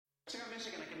Check out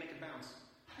Michigan, I can make it bounce.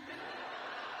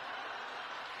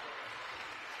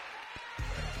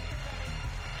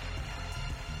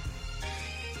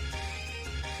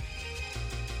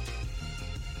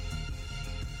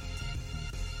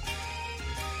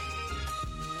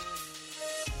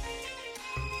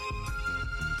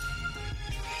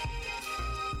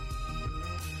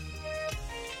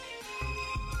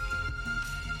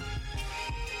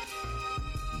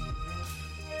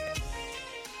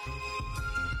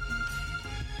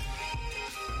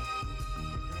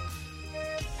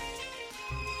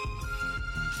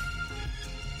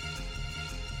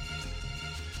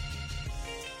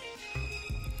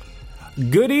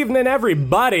 Good evening,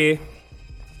 everybody,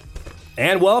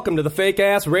 and welcome to the Fake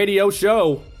Ass Radio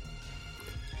Show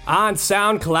on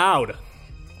SoundCloud.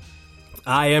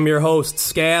 I am your host,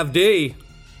 Scav D.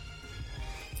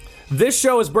 This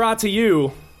show is brought to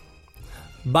you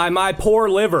by my poor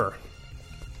liver.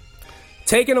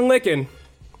 Taking a licking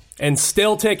and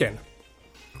still ticking.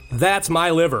 That's my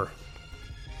liver.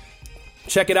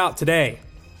 Check it out today.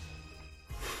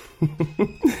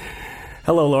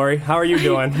 Hello, Lori. How are you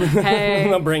doing?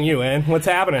 Hey. I'll bring you in. What's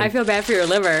happening? I feel bad for your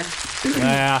liver.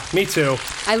 Yeah, me too.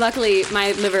 Luckily,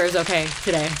 my liver is okay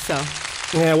today, so.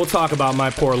 Yeah, we'll talk about my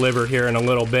poor liver here in a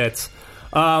little bit.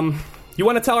 You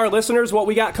want to tell our listeners what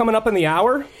we got coming up in the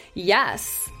hour?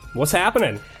 Yes. What's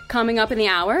happening? Coming up in the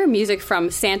hour, music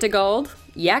from Santa Gold,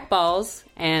 Yak Balls,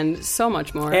 and so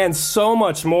much more. And so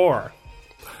much more.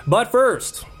 But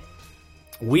first,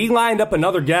 we lined up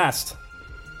another guest.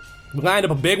 We lined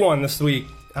up a big one this week.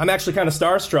 I'm actually kind of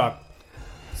starstruck.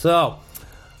 So,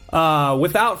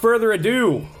 without further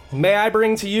ado, may I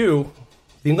bring to you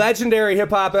the legendary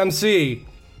hip-hop MC,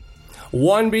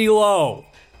 One Below.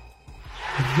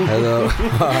 Hello.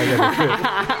 I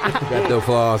got the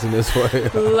applause in this way.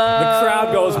 Low. The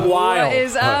crowd goes wild. What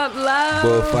is up, Low?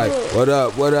 Bullfight. What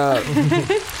up? What up?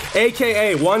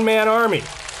 A.K.A. One Man Army.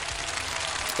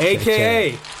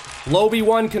 A.K.A.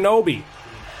 Lobi-Wan Kenobi.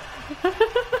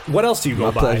 What else do you go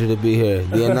My by? pleasure to be here.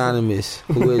 The Anonymous.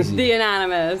 Who is he? The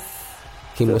Anonymous.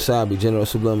 Kimosabi, General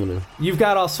Subliminal. You've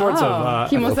got all sorts of...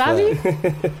 Kimosabi?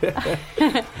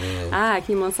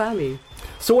 Kimosabi.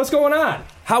 So what's going on?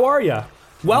 How are you?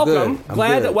 Welcome. I'm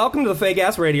good. Welcome to the Fake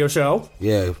Ass Radio Show.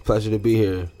 Yeah, pleasure to be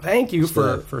here. Thank you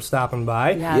for stopping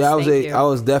by. Yes, Yeah, thank you. I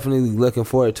was definitely looking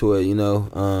forward to it, you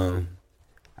know.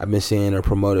 I've been seeing her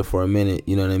promoted for a minute,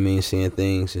 you know what I mean? Seeing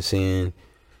things and seeing,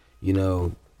 you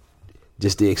know,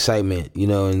 just the excitement, you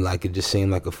know, and like it just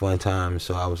seemed like a fun time.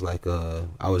 So I was like,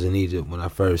 I was in Egypt when I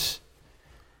first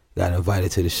got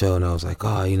invited to the show, and I was like,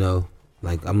 oh, you know,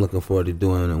 like I'm looking forward to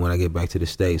doing it when I get back to the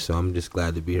States. So I'm just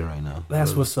glad to be here right now.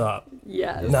 That's what's up.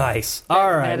 Yes. Nice.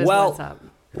 All right. That is Well,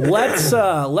 what's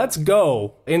up. let's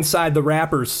go inside the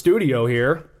rapper's studio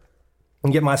here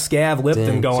and get my Scav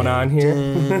Lipton going on here.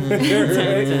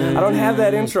 I don't have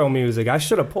that intro music. I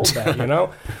should have pulled that, you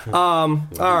know? All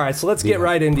right, so let's get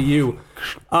right into you.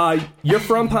 You're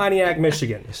from Pontiac,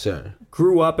 Michigan. Yes, sir.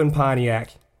 Grew up in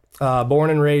Pontiac. Born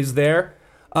and raised there.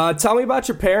 Tell me about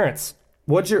your parents.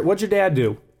 What'd your dad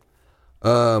do?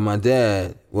 My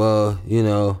dad, well, you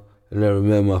know, I never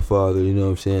met my father, you know what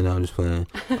I'm saying? I'm just playing.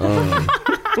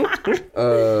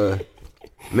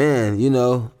 Man, you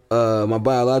know, my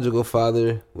biological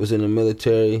father was in the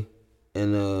military,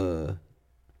 and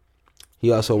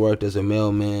he also worked as a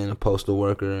mailman, a postal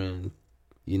worker, and,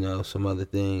 you know, some other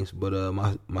things. But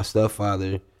my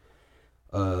stepfather,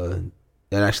 that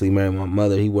actually married my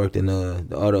mother, he worked in the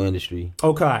auto industry.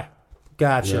 Okay,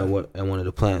 gotcha. You know, at one of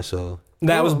the plants, so...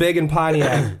 That was big in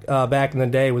Pontiac back in the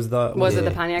day. Was it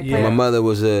the Pontiac yeah. plant? My mother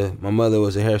was a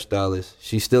hairstylist.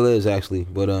 She still is, actually.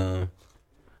 But I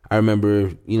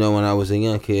remember, you know, when I was a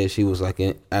young kid, she was like,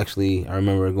 actually, I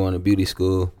remember going to beauty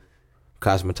school,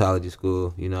 cosmetology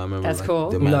school. You know, I remember That's like, cool.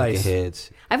 the mannequin Nice.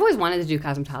 heads. I've always wanted to do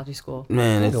cosmetology school.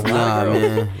 Man, it's nah,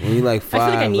 man. When you like I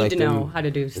five, feel like I need to them- know how to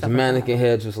do stuff the like mannequin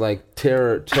heads was like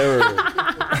terror.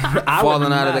 I Falling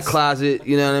would out of the mess. closet,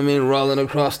 you know what I mean? Rolling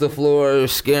across the floor,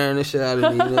 scaring the shit out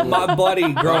of me. You know? My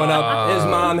buddy growing up, his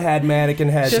mom had mannequin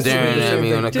heads. Just staring at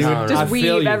me on the counter. I Just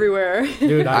feel weave you. everywhere.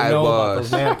 Dude, I know about Eyeballs.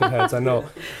 those mannequin heads. I know.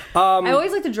 I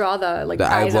always like to draw the The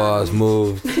eyes on eyeballs them.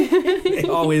 moved. They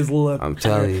always look. I'm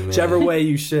telling you, man. Whichever way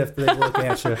you shift, they look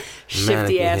at you.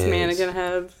 Shifty ass Mannequin mannequin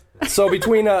heads. So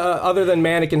between other than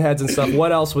mannequin heads and stuff,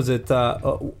 what else was it?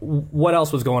 What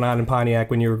else was going on in Pontiac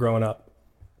when you were growing up?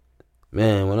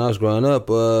 Man, when I was growing up,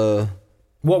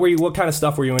 What kind of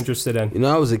stuff were you interested in? you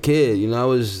know, I was a kid. You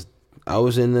know, I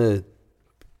was in the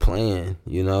playing,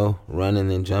 you know,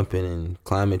 running and jumping and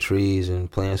climbing trees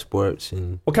and playing sports.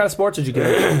 And What kind of sports did you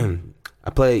get into?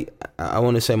 I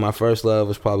want to say my first love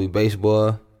was probably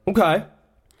baseball. Okay.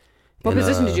 What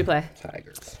position did you play?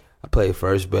 Tigers. I played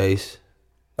first base.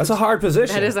 That's a hard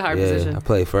position. That is a hard Yeah, position. I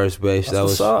played first base.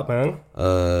 That's what's up,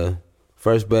 man.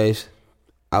 First base,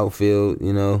 outfield,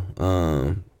 you know.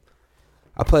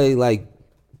 I played like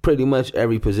pretty much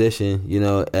every position, you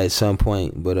know, at some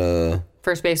point. But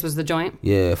First base was the joint?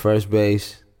 yeah, first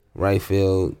base, right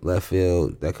field, left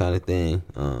field, that kind of thing.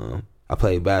 I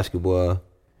played basketball,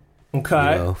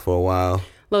 Okay. you know, for a while.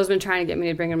 Lowe's been trying to get me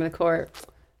to bring him to the court.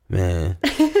 Man,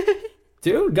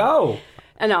 Dude, go.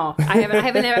 No, I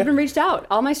haven't reached out.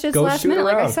 All my shit's Go last shoot minute,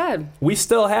 like I around. said. We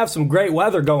still have some great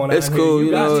weather going on. it's cool, here.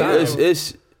 you got know. time.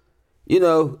 It's you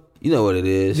know what it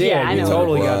is. Yeah, I you know.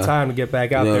 totally Well, got time to get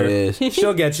back out you know there. what it is.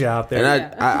 She'll get you out there.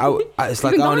 And I it's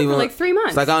like been I don't gone for even like 3 months.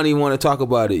 It's like I don't even want to talk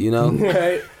about it, you know.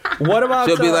 Right? What about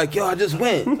She'll be like, "Yo, I just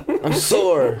went. I'm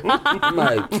sore."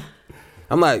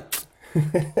 I'm like,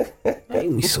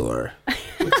 ain't me sore.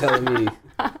 You're telling me.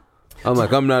 I'm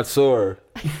like, I'm not sore.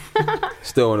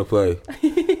 Still want to play.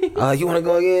 I'm like, you want to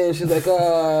go again? She's like,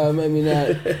 maybe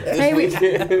not. Hey,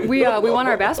 we won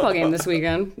our basketball game this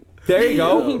weekend. there you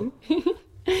go.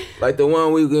 Like the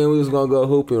one weekend we was gonna go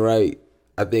hooping, right?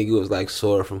 I think it was like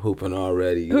sore from hooping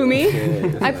already. Who, me?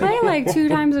 Yeah, I play like 2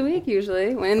 times a week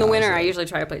usually. When in the winter, I usually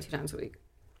try to play 2 times a week.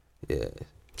 yeah.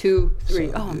 2,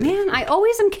 3. Oh man, I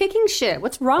always am kicking shit.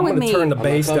 What's wrong I'm with gonna me? turn the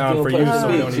bass down for you so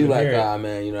we don't She even like, hear it.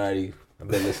 man, you know, I've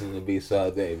been listening to beats all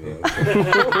day, man.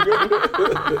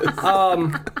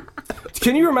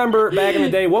 Can you remember back in the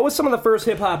day, what was some of the first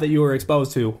hip hop that you were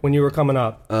exposed to when you were coming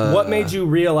up? What made you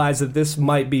realize that this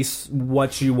might be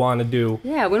what you want to do?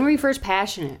 Yeah, when were you first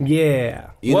passionate? Yeah.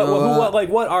 You What, know,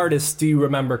 what artists do you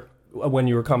remember when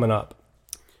you were coming up?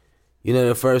 You know,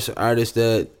 the first artist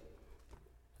that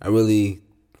I really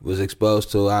was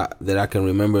exposed to that I can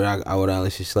remember, I would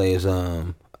honestly say is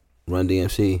Run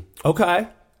DMC. Okay.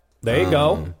 There you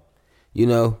go. You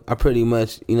know, I pretty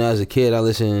much, you know, as a kid, I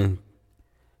listened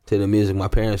to the music my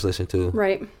parents listened to.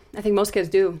 Right. I think most kids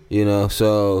do. You know,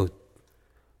 so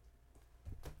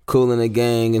Kool and the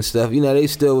Gang and stuff. You know, they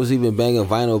still was even banging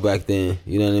vinyl back then.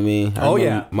 You know what I mean? I Oh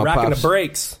remember yeah, my rocking pops, the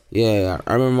brakes. Yeah,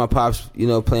 I remember my pops, you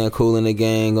know, playing Kool and the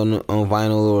Gang on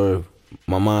vinyl, or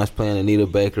my mom's playing Anita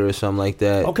Baker or something like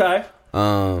that. Okay.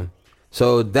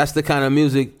 So that's the kind of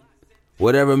music,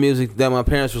 whatever music that my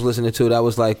parents was listening to, that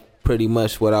was like pretty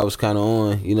much what I was kind of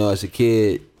on, you know, as a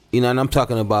kid. You know, and I'm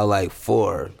talking about like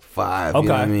 4, 5. Okay. You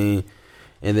know what I mean?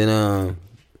 And then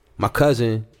my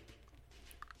cousin.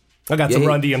 I got some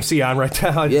Run DMC on right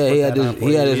now. Yeah, he had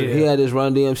this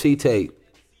Run DMC tape,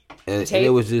 and it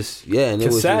was just and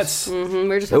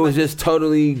cassettes. it was just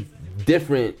totally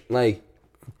different, like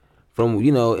from,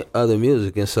 you know, other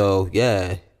music, and so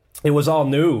yeah, It was all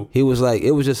new. he was like,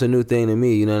 it was just a new thing to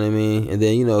me, you know what I mean? And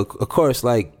then, you know, of course,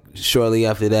 like shortly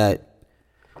after that,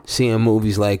 seeing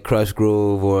movies like Crush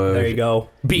Groove or There you go.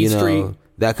 Beat you know, Street,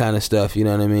 that kind of stuff, you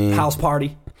know what I mean? House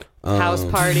Party. House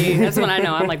Party. That's when I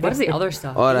know. I'm like, what is the other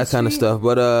stuff? All that kind of stuff.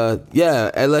 But yeah,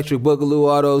 Electric Boogaloo,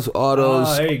 all those,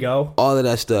 Oh, there you go. all of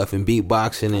that stuff, and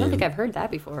beatboxing, I don't and think I've heard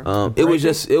that before. it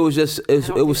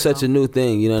was such a new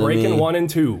thing, you know what I Breaking mean? 1 and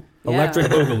 2. Yeah. Electric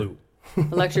Boogaloo.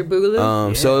 Electric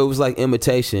Boogaloo. So it was like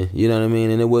imitation, you know what I mean?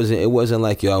 And it wasn't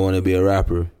like, yo, I want to be a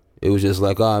rapper. It was just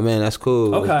like, oh man, that's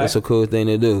cool. Okay. That's a cool thing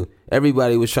to do.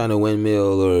 Everybody was trying to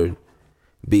windmill or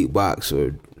beatbox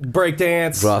or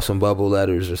Breakdance. draw some bubble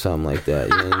letters or something like that.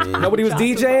 You know what I mean? Nobody was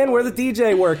DJing? Where the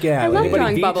DJ work at? I love Anybody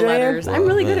drawing bubble DJing? letters. I'm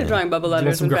really good man. at drawing bubble Doing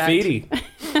letters. some in fact. graffiti.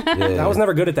 Yeah. I was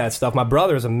never good at that stuff. My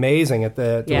brother's amazing at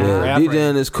the Yeah. Yeah, graffiti.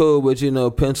 DJing is cool, but you know,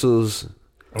 pencils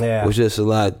Yeah. was just a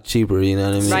lot cheaper. You know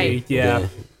what I mean? Right. Yeah. than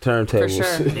Turntables.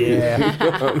 For sure. Yeah.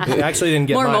 I actually didn't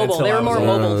get More mine mobile. until They I were was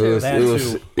more in- mobile, too. That It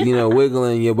was, too. you know,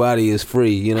 wiggling your body is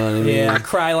free. You know what I mean? Yeah,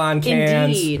 Krylon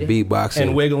cans Indeed. Beatboxing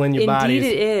and wiggling your Indeed bodies.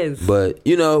 it is. But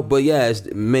yeah, it's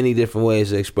many different ways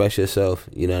to express yourself.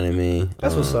 You know what I mean?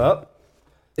 That's what's up.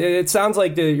 It sounds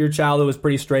like your childhood was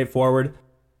pretty straightforward.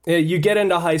 You get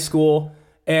into high school,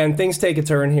 and things take a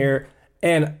turn here.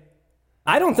 And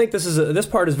I don't think this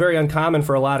part is very uncommon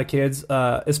for a lot of kids,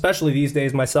 especially these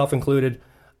days, myself included.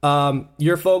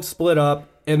 Your folks split up,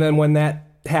 and then when that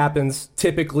happens,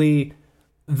 typically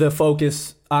the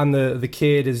focus on the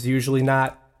kid is usually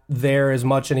not there as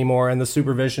much anymore, and the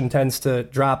supervision tends to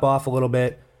drop off a little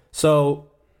bit. So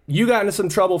you got into some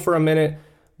trouble for a minute,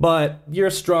 but you're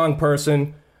a strong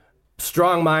person,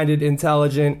 strong-minded,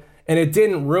 intelligent, and it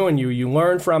didn't ruin you. You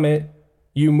learned from it,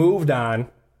 you moved on,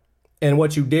 and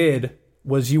what you did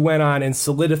was you went on and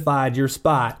solidified your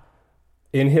spot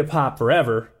in hip-hop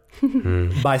forever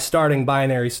by starting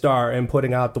Binary Star and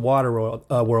putting out the Water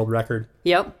World record.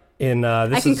 Yep. In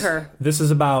I concur. This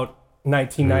is about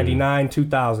 1999,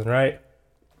 2000, right?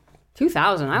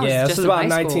 2000. I was Yeah, just this is in about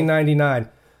high school. 1999.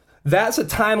 That's a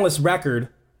timeless record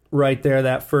right there,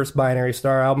 that first Binary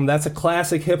Star album. That's a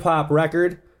classic hip-hop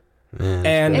record.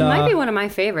 And It might be one of my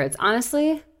favorites,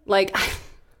 honestly. Like,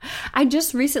 I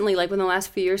just recently, like, within the last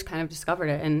few years, kind of discovered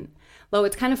it. And, Lo,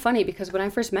 it's kind of funny because when I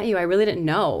first met you, I really didn't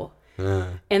know.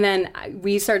 And then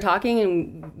we started talking,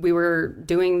 and we were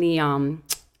doing the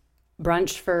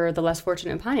brunch for the Less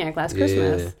Fortunate in Pontiac last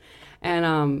Christmas.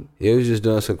 And it was just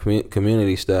doing some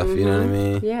community stuff. You know what I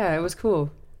mean? yeah, it was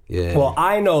cool. Yeah. Well,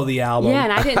 I know the album. Yeah,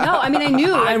 and I didn't know. I mean, I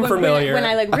knew. Like, I'm familiar. When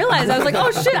I like realized, I was like, "Oh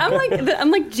shit!"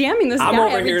 I'm like jamming this I'm guy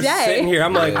over every here day. sitting here.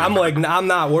 I'm like, I'm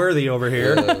not worthy over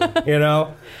here. You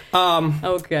know.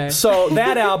 Okay. So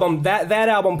that album, that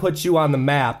album puts you on the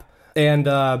map. And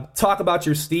talk about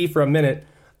your Steve for a minute.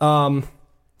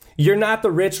 You're not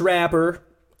the rich rapper,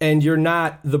 and you're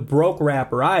not the broke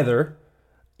rapper either.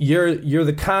 You're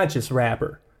the conscious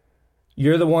rapper.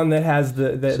 You're the one that has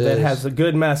that has a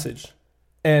good message.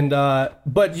 And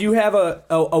but you have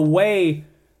a way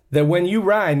that when you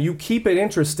rhyme, you keep it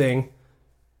interesting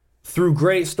through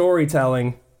great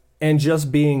storytelling and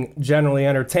just being generally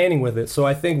entertaining with it. So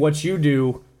I think what you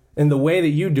do and the way that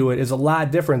you do it is a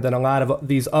lot different than a lot of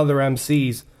these other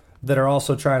MCs that are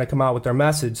also trying to come out with their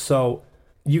message. So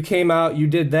you came out, you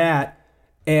did that,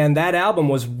 and that album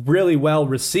was really well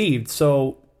received.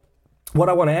 So what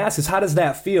I want to ask is, how does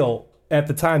that feel at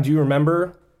the time? Do you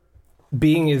remember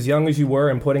being as young as you were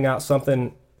and putting out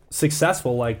something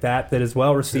successful like that is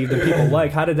well received and people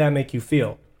like? How did that make you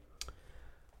feel?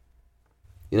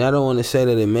 You know, I don't want to say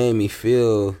that it made me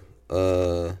feel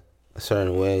a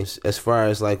certain way. As far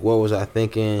as like what was I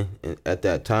thinking at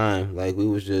that time, like we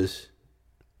was just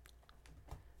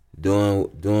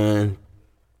doing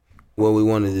what we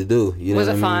wanted to do. You know, Was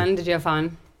it what I fun? mean? Did you have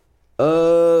fun?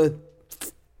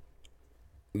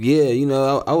 Yeah, you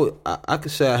know, I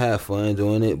could say I had fun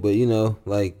doing it, but you know,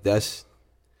 like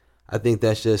I think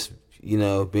that's just, you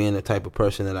know, being the type of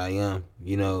person that I am,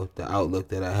 you know, the outlook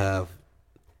that I have,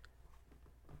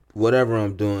 whatever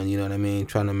I'm doing, you know what I mean,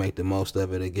 trying to make the most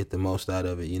of it or get the most out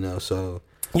of it, you know. So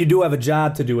you do have a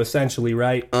job to do, essentially,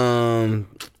 right? I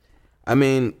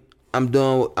mean, I'm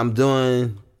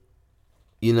doing,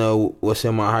 you know, what's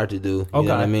in my heart to do, you know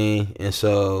what I mean, and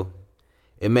so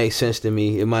it makes sense to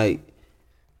me. It might.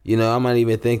 You know, I might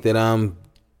even think that I'm,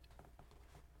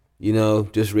 you know,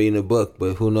 just reading a book,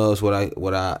 but who knows what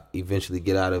I eventually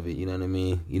get out of it, you know what I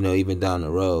mean? You know, even down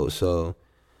the road. So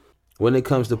when it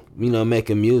comes to, you know,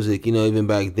 making music, you know, even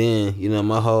back then, you know,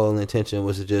 my whole intention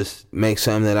was to just make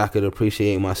something that I could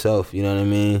appreciate myself, you know what I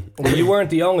mean? Well, you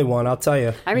weren't the only one, I'll tell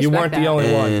you. I respect you weren't that. the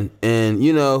only one. And,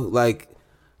 you know, like,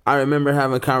 I remember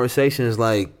having conversations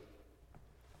like,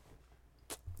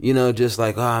 you know, just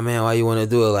like, oh man, why you want to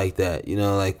do it like that? You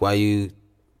know, like why you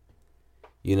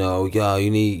know, yo, you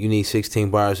need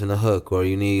 16 bars in a hook, or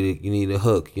you need a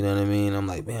hook. You know what I mean? I'm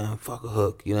like, man, fuck a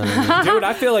hook. You know what I mean? Dude,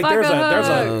 I feel like there's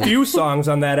a few songs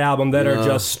on that album that are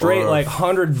just straight like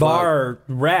 100-bar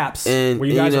raps where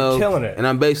you guys are killing it. And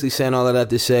I'm basically saying all of that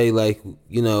to say, like,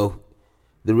 you know,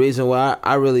 the reason why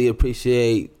I really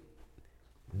appreciate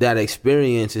that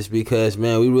experience is because,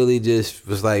 man, we really just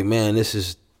was like, man,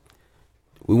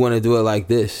 we want to do it like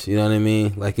this, you know what I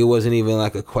mean? Like, it wasn't even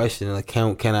like a question, like,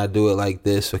 can I do it like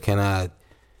this, or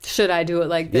should I do it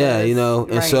like this? Yeah, you know,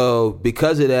 and so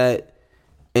because of that,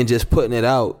 and just putting it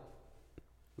out,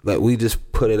 like, we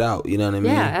just put it out, you know what I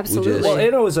mean? Yeah, absolutely. Well,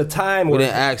 it was a time where we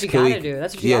didn't ask,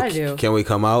 that's what you gotta do. Can we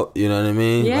come out, you know what I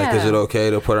mean? Yeah. Like, is it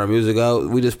okay to put our music out?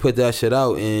 We just put that shit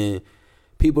out, and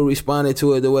people responded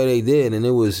to it the way they did, and it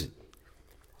was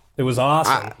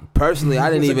awesome. Personally, I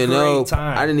didn't even know.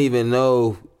 Time. I didn't even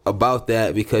know about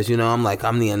that because, you know, I'm like,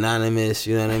 I'm the anonymous.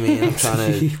 You know what I mean? I'm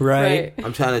trying to right.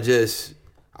 I'm trying to just,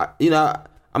 you know,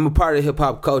 I'm a part of hip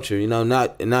hop culture. You know,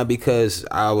 not because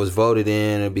I was voted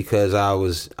in or because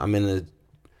I'm in a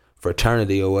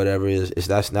fraternity or whatever.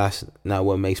 That's not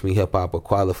what makes me hip hop or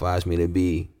qualifies me to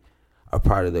be a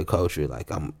part of the culture. Like,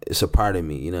 it's a part of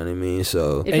me, you know what I mean?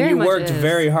 So, and you worked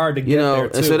very hard to get there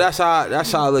too. And so that's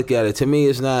how I look at it. To me,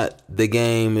 it's not the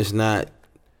game, it's not,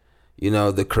 you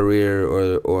know, the career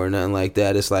or nothing like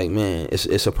that. It's like, man,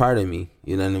 it's a part of me,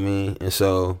 you know what I mean? And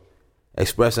so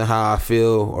expressing how I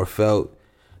feel or felt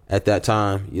at that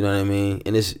time, you know what I mean?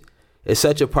 And it's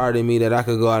such a part of me that I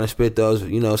could go out and spit those,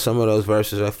 you know, some of those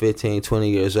verses are 15, 20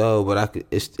 years old, but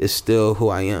it's still who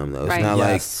I am, though. It's not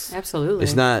like, absolutely.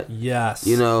 It's not,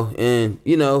 you know, and,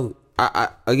 you know, I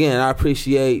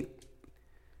appreciate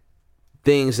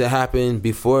things that happened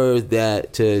before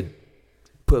that to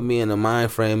put me in a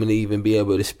mind frame and to even be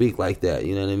able to speak like that,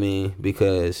 you know what I mean?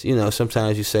 Because, you know,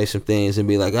 sometimes you say some things and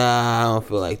be like, I don't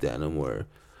feel like that no more.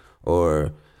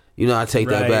 Or, you know, I take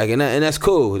that back, and that's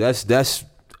cool. That's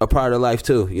a part of life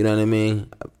too. You know what I mean?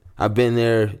 I've been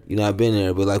there. You know, I've been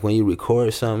there. But like when you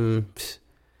record something,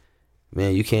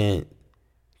 man, you can't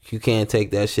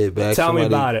take that shit back. Tell me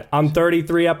about it. I'm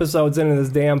 33 episodes into this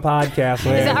damn podcast,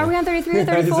 man. Are we on 33 or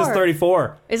 34? This is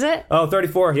 34. Is it? Oh,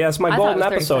 34. Yeah, it's my golden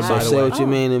episode, by the say way. what you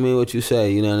mean and mean what you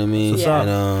say. You know what I mean?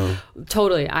 Yeah. And,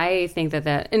 totally. I think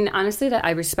that, and honestly, that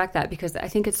I respect that because I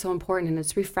think it's so important and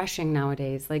it's refreshing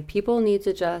nowadays. Like, people need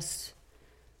to just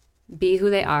be who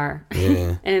they are.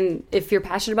 Yeah. And if you're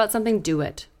passionate about something, do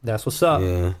it. That's what's up.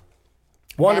 Yeah.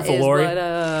 Wonderful, Lori.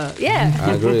 Yeah.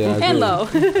 I agree. And Lo.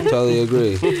 Totally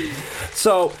agree.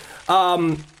 So,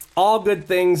 all good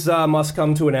things must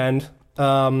come to an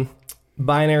end.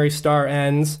 Binary Star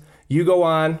ends. You go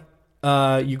on.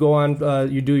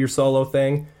 You do your solo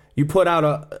thing. You put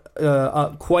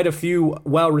out quite a few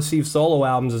well-received solo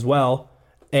albums as well.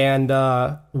 And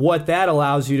what that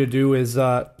allows you to do is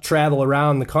travel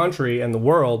around the country and the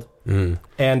world. Mm.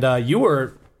 And you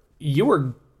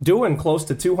were doing close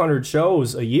to 200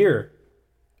 shows a year.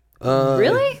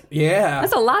 Really? Yeah.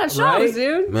 That's a lot of shows, right?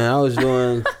 dude. Man, I was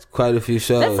doing quite a few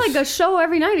shows. That's like a show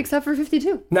every night except for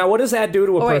 52. Now, what does that do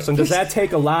to a person? Does that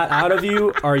take a lot out of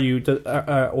you? Are you,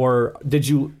 or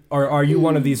are you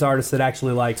one of these artists that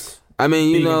actually likes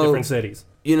being in different cities?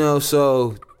 You know,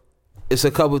 so it's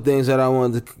a couple things that I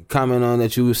wanted to comment on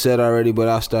that you said already, but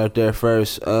I'll start there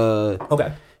first.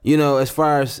 Okay. You know, as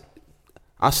far as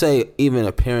I'll say even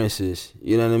appearances,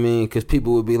 you know what I mean? Because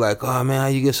people would be like, "Oh man, how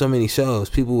you get so many shows?"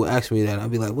 People would ask me that.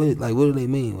 I'd be like, "What? Like, what do they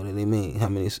mean? What do they mean? How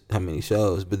many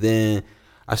shows?" But then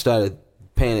I started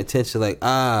paying attention. Like,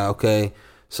 okay,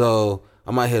 so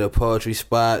I might hit a poetry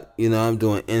spot. You know, I'm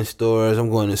doing in stores. I'm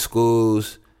going to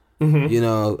schools. Mm-hmm. You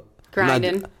know,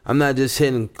 grinding. I'm not just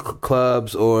hitting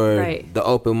clubs or the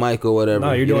open mic or whatever.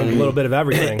 No, you're doing a little bit of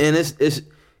everything. And it's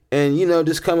you know,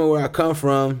 just coming where I come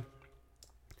from.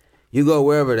 You go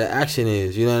wherever the action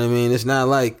is, you know what I mean? It's not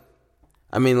like,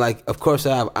 I mean, like, of course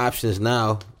I have options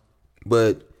now,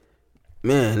 but,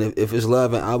 man, if it's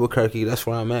love in Albuquerque, that's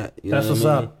where I'm at. You that's know what's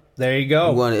I mean? up. There you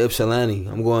go. I'm going to Ypsilanti.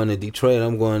 I'm going to Detroit.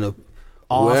 I'm going to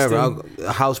wherever.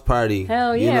 A house party.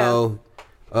 Hell yeah. You know,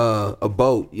 a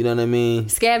boat. You know what I mean?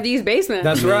 Scab D's basement.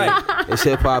 That's right. It's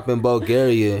hip-hop in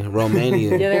Bulgaria,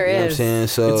 Romania. Yeah, there is. You know what I'm saying?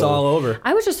 So, it's all over.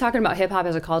 I was just talking about hip-hop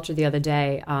as a culture the other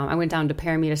day. I went down to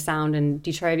Paramita Sound in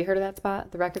Detroit. Have you heard of that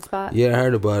spot, the record spot? Yeah, I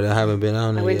heard about it. I haven't been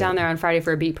on there I went yet. down there on Friday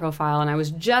for a beat profile, and I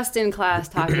was just in class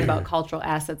talking about cultural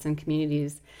assets and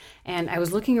communities. And I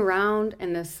was looking around,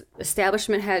 and this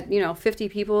establishment had, 50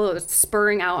 people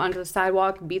spurring out onto the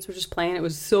sidewalk. Beats were just playing. It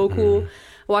was so cool.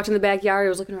 I walked in the backyard. I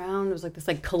was looking around. It was like this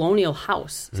colonial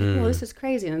house. I was like, oh, this is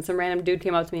crazy. And then some random dude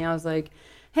came up to me. I was like,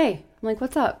 hey, I'm like,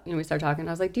 what's up? We started talking.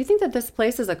 I was like, do you think that this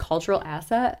place is a cultural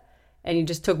asset? And he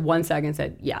just took 1 second and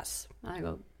said, yes. And I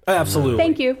go, absolutely.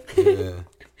 Thank you. Yeah.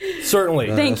 Certainly.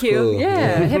 No, Thank you. cool.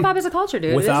 Yeah. Hip-hop is a culture,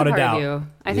 dude. Without it is a doubt. Part of you.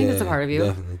 I think it's a part of you.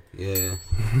 Definitely. Yeah.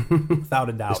 Without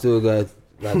a doubt. Still got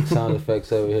like sound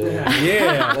effects over here.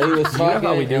 Yeah. Like, he was talking,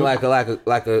 how we do. and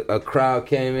like a crowd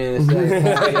came in and said,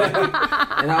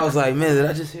 and I was like, man, did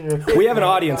I just hear? We have an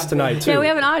audience tonight, too. Yeah, we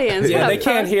have an audience. Yeah, What they up,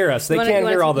 can't Carl? hear us. They You can't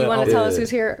hear all the... You want all to the- tell us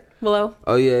who's here below?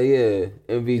 Oh yeah.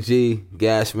 MVG,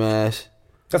 Gas Mash,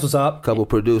 That's what's up. couple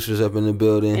producers up in the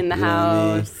building. In the you know what I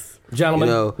mean? house.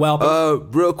 Gentlemen,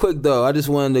 welcome. Real quick though, I just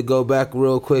wanted to go back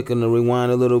real quick and to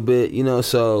rewind a little bit.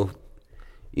 So,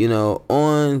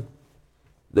 on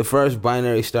the first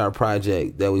Binary Star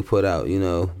project that we put out,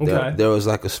 there was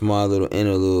like a small little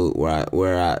interlude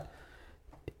where I,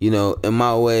 in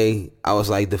my way, I was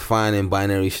like defining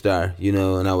Binary Star,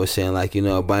 and I was saying like,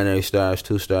 binary stars,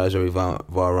 two stars that revolve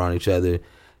around each other.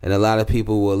 And a lot of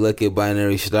people will look at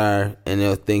Binary Star and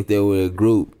they'll think they were a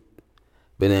group.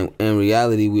 But in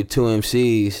reality, we're two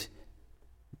MCs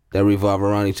that revolve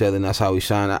around each other, and that's how we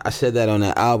shine. I said that on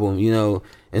that album,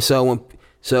 and so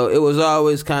it was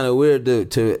always kind of weird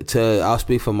to I'll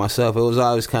speak for myself. It was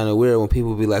always kind of weird when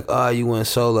people be like, "Oh, you went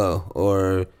solo,"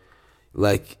 or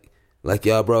like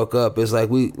y'all broke up. It's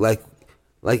like we like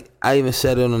I even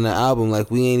said it on the album, like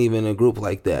we ain't even a group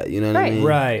like that. You know what I mean?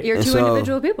 Right. You're two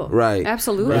individual people. Right.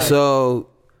 Absolutely. And so.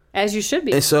 As you should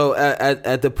be. And so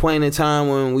at the point in time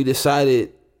when we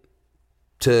decided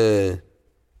to,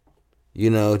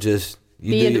 just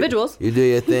be individuals. You do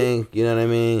your thing, you know what I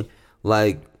mean?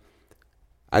 Like,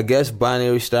 I guess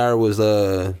Binary Star was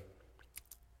the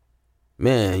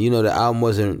album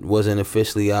wasn't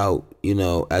officially out,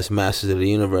 as Masters of the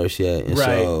Universe yet. And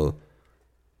so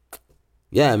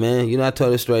yeah, man, I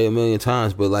told this story a million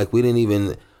times, but like I didn't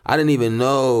even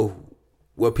know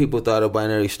what people thought of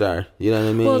Binary Star. You know what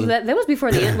I mean? Well, that was before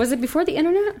was it before the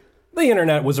internet? the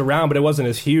internet was around, but it wasn't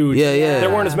as huge. Yeah. There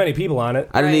weren't as many people on it.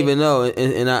 I didn't even know,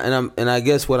 and I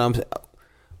guess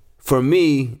for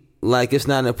me, like, it's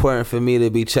not important for me to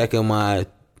be checking my,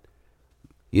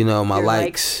 my Your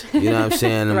likes. You know what I'm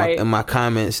saying, Right. and my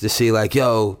comments to see, like,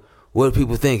 yo, what are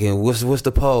people thinking? What's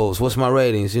the polls? What's my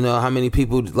ratings? How many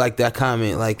people like that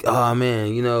comment? Like, oh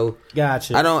man,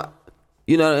 Gotcha. I don't.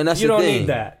 And that's You the don't thing. need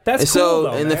that. That's and cool, so, though,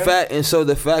 and man. the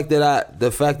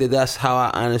fact that that's how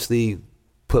I honestly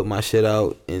put my shit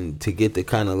out, and to get the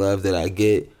kind of love that I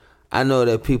get, I know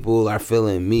that people are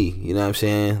feeling me. You know what I'm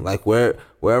saying? Like,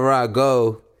 wherever I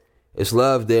go, it's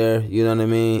love there. You know what I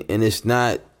mean? And it's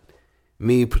not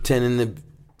me pretending to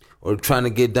or trying to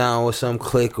get down with some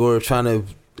clique or trying to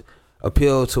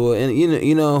appeal to it.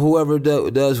 And whoever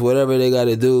does whatever they got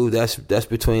to do, that's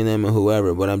between them and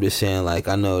whoever. But I'm just saying, like,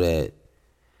 I know that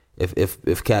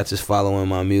if cats is following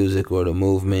my music or the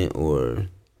movement, or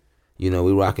we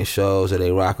rocking shows or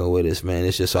they rocking with us, man,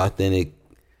 it's just authentic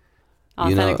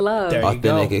love. There you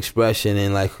authentic go. expression,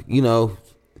 and like,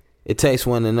 it takes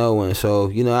one to know one.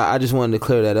 So I just wanted to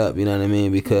clear that up. You know what I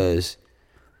mean? Because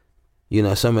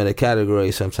some of the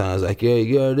categories sometimes, like,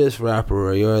 you're this rapper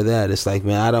or you're that. It's like,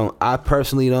 man, I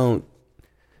personally don't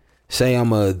say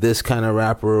I'm a this kind of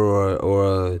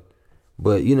rapper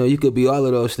but you could be all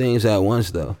of those things at once,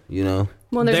 though. Well,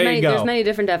 There you go. there's many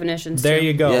different definitions. There too.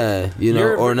 you go. Yeah,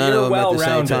 or none of them at the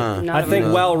same time. None I of think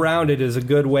them. well-rounded is a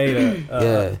good way to.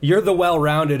 Yeah. You're the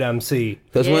well-rounded MC.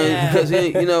 Because Yeah. if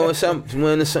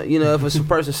a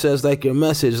person says, like, your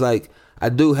message, like, I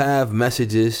do have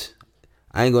messages.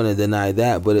 I ain't gonna deny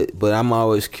that, but I'm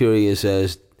always curious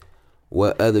as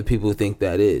what other people think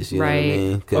that is. You know what I Right.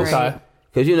 mean? Okay.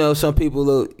 Because some people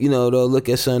they'll look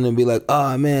at something and be like,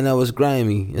 oh man, that was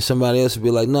grimy, and somebody else will be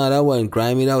like, no, that wasn't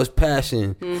grimy, that was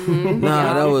passion.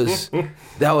 Nah,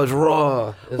 that was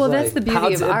raw. It's Well, that's like, the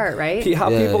beauty of art, right? How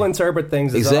Yeah. people interpret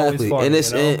things is exactly, always fun. and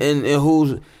it's and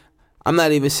who's. I'm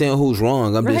not even saying who's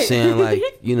wrong. I'm Right. just saying, like,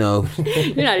 You're not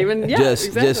even. Yeah,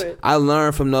 exactly. just I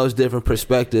learn from those different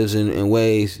perspectives and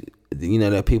ways,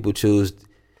 that people choose.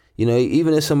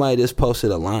 Even if somebody just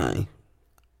posted a line,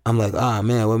 I'm like,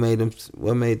 man, what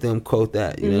made them quote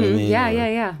that? You know what I mean?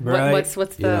 Yeah. Right. What's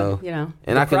the And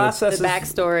The I can process the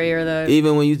backstory or the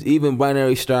even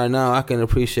Binary Star now, I can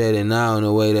appreciate it now in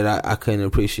a way that I couldn't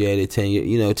appreciate it 10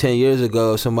 years. 10 years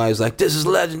ago, somebody's like, this is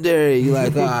legendary. You're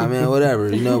like, man,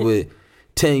 whatever. But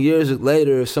 10 years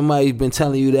later, if somebody's been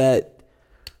telling you that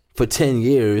for 10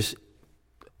 years,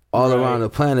 all Right. around the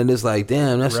planet, it's like,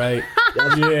 damn, that's right.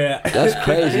 Yeah. that's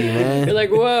crazy, man. You're like,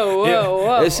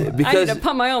 whoa. It's I because- need to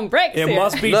pump my own brakes. It here.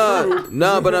 must be true.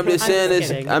 No, but I'm just I'm saying just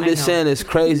it's. kidding. I'm I just know. saying it's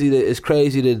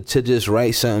crazy to just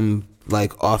write something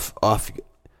like off,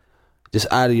 just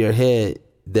out of your head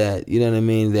that you know what I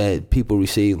mean, that people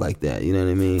receive like that. You know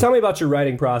what I mean? Tell me about your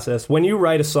writing process. When you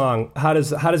write a song, how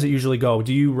does it usually go?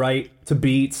 Do you write to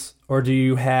beats, or do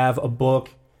you have a book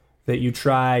that you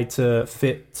try to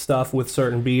fit stuff with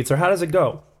certain beats, or how does it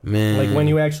go? Man, Like, when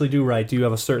you actually do write, do you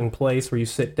have a certain place where you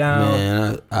sit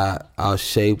down? man, I'll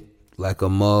shape like a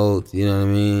mold. You know what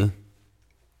I mean?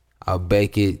 I'll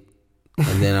bake it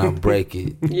and then I'll break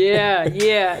it. Yeah.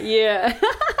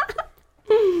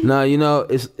 No,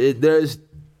 there's.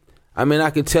 I mean, I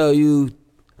could tell you.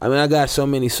 I mean, I got so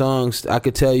many songs. I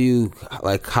could tell you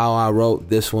like how I wrote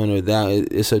this one or that.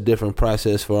 It's a different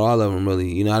process for all of them,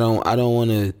 really. I don't want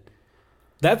to.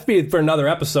 That'd be for another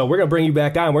episode. We're gonna bring you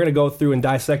back on. We're gonna go through and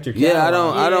dissect your catalog. Yeah,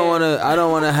 I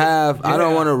don't want to have. I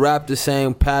don't Yeah. want to rap the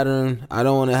same pattern. I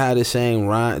don't want to have the same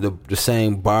rhyme, the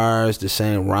same bars, the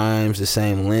same rhymes, the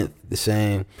same length, the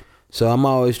same. So I'm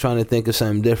always trying to think of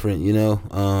something different.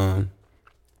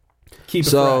 Keep it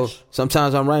So fresh.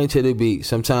 sometimes I'm writing to the beat.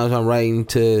 Sometimes I'm writing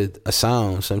to a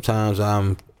sound. Sometimes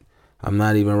I'm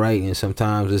not even writing.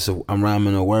 Sometimes I'm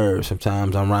rhyming a word.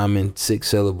 Sometimes I'm rhyming 6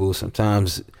 syllables.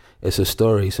 Sometimes it's a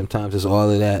story. Sometimes it's all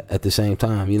of that at the same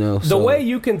time. The way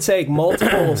you can take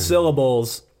multiple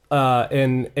syllables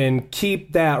and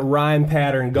keep that rhyme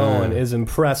pattern going is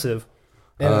impressive.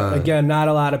 And again, not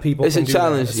a lot of people it's can a do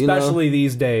challenge, that, especially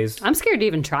these days. I'm scared to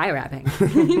even try rapping.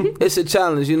 it's a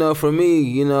challenge, for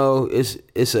me,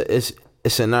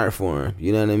 it's an art form,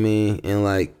 you know what I mean? And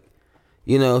like,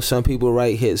 some people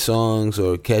write hit songs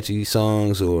or catchy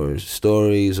songs or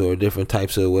stories or different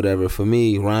types of whatever. For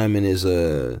me, rhyming is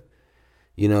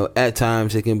at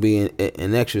times it can be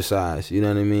an exercise, you know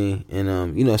what I mean?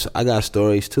 And so I got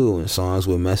stories too and songs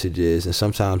with messages, and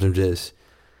sometimes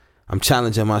I'm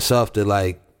challenging myself to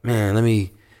like, man, let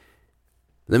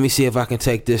me see if I can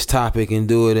take this topic and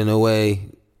do it in a way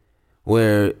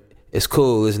where it's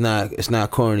cool, it's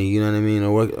not corny, you know what I mean?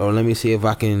 Or let me see if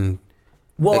I can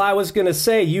Well, I was gonna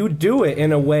say you do it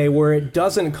in a way where it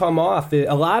doesn't come off. A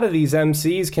lot of these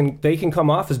MCs can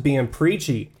come off as being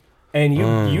preachy, and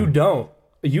you don't.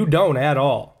 You don't at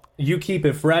all. You keep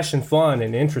it fresh and fun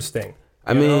and interesting.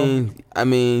 I'm making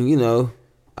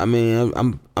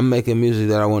music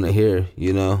that I want to hear.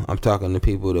 You know, I'm talking to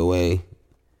people the way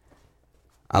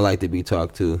I like to be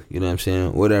talked to. You know what I'm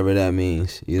saying? Whatever that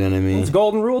means. You know what I mean? It's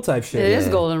golden rule type shit. It is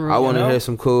golden rule. I want to hear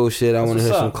some cool shit. I want to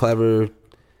hear some clever,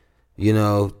 you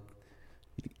know,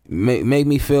 make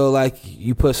me feel like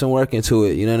you put some work into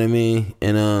it. You know what I mean?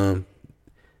 And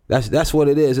that's what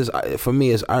it is. For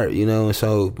me, it's art. You know, and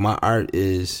so my art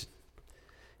is.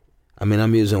 I mean,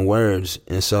 I'm using words,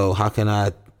 and so how can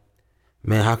I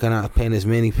paint as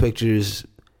many pictures,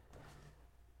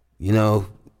 you know,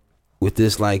 with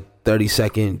this like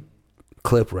 30-second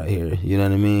clip right here? You know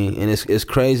what I mean? And it's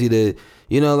crazy to,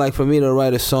 you know, like for me to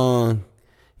write a song,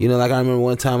 you know, like I remember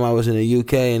one time I was in the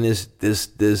UK and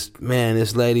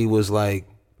this lady was like,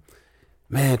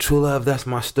 man, true love, that's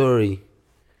my story.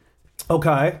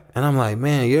 Okay. And I'm like,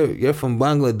 man, you're from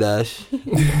Bangladesh.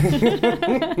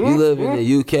 You live in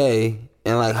the UK,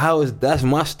 and like, that's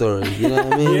my story. You know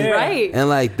what I mean? Yeah. Right. And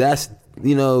like that's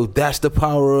the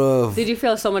power of. Did you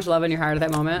feel so much love in your heart at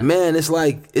that moment? Man, it's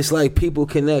like people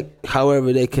connect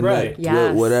however they connect Right.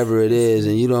 with whatever it is,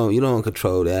 and you don't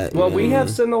control that. Well, you know we what I have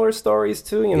mean? similar stories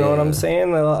too. You know what I'm Yeah.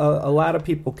 saying? A lot of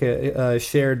people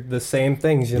shared the same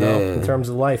things. You know, Yeah. in terms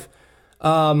of life.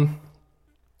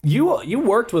 You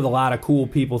worked with a lot of cool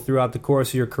people throughout the course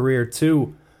of your career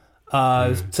too.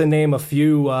 To name a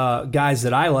few guys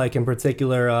that I like in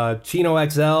particular, Chino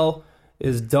XL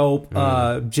is dope.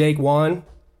 Jake One.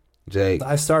 Jake.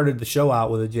 I started the show out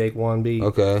with a Jake One beat.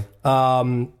 Okay.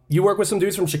 You work with some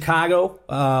dudes from Chicago,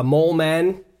 Mole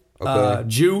Men, Okay.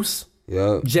 Juice,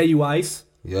 Yep. J.U. Ice.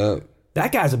 Yep.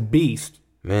 That guy's a beast.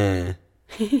 Man.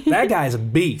 That guy's a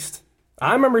beast.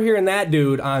 I remember hearing that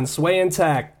dude on Sway and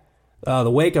Tech, the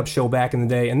Wake Up Show back in the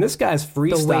day, and this guy's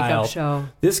freestyle. The Wake Up Show.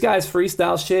 This guy's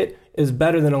freestyle shit is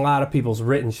better than a lot of people's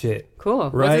written shit. Cool.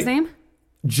 Right? What's his name?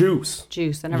 Juice.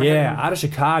 Juice. I never heard of Yeah, him. out of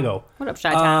Chicago. What up,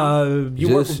 Chi-Town? You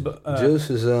Juice, work with, Juice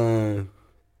is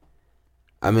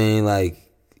I mean, like,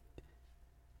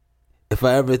 if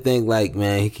I ever think like,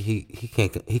 man, he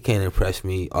can't impress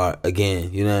me or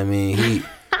again, you know what I mean?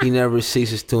 He never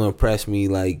ceases to impress me.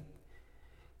 Like,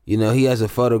 you know, he has a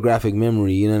photographic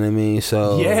memory. You know what I mean?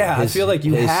 So yeah, I feel like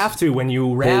you have to when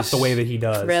you rap the way that he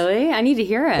does. Really? I need to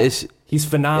hear it. He's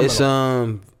phenomenal. It's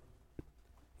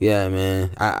yeah,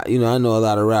 man. I know a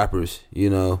lot of rappers, you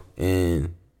know,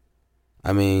 and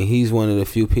I mean, he's one of the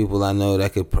few people I know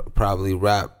that could probably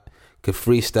rap, could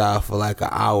freestyle for like an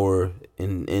hour,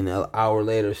 and an hour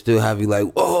later still have you like,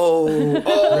 whoa,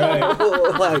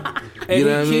 like, and you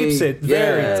know he what I keeps mean? it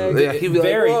very, he'd be like,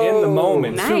 very in the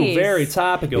moment, Nice. too, very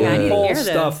topical. Yeah, I need He to pulls hear this.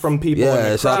 stuff from people Yeah, in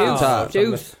the it's off the crowd. top.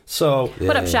 Juice. So,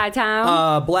 What up,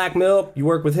 Chi-Town? Black Milk, you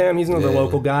work with him. He's another Yeah.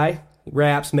 local guy. He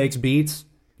raps, makes beats.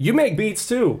 You make beats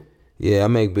too. Yeah, I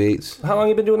make beats. How long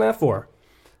you been doing that for?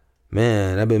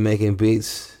 Man, I've been making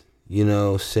beats, you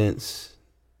know, since,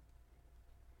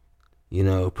 you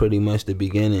know, pretty much the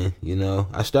beginning, you know.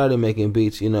 I started making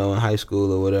beats, you know, in high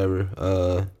school or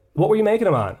whatever. What were you making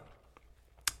them on?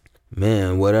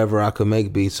 Man, whatever I could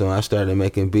make beats on, I started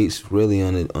making beats really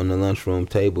on the lunchroom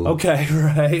table. Okay,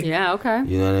 right. Yeah, okay.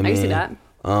 You know what I mean? I can see that.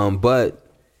 But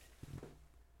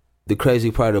the crazy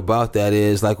part about that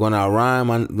is, like, when I rhyme,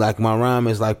 my rhyme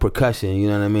is like percussion, you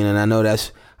know what I mean? And I know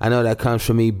that comes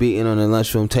from me beating on the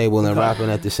lunchroom table and rapping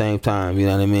at the same time, you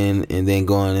know what I mean? And then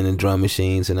going in the drum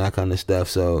machines and that kind of stuff.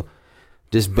 So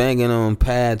just banging on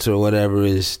pads or whatever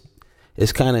it's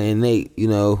kind of innate, you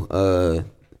know?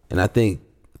 And I think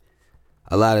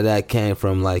a lot of that came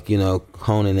from, like, you know,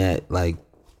 honing that, like,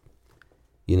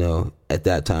 you know, at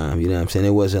that time, you know what I'm saying? It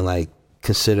wasn't like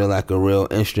considered like a real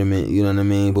instrument, you know what I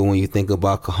mean? But when you think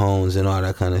about cajones and all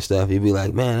that kind of stuff, you'd be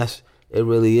like, man, it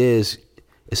really is.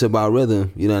 It's about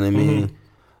rhythm, you know what I mean?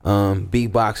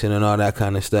 Beatboxing and all that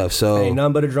kind of stuff. So Ain't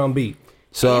nothing but a drum beat.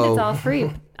 So And it's all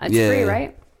free. It's yeah. free,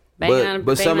 right? Banging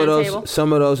but some of on a table.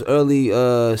 those early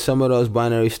some of those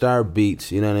Binary Star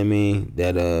beats, you know what I mean,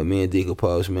 that me and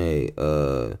Decompose made,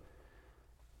 around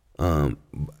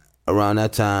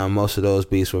that time most of those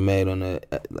beats were made on the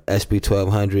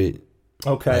SP1200.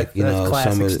 Okay, Like, you that's know,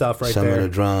 classic stuff right some there. of the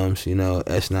drums, you know,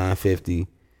 S950.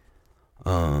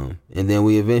 And then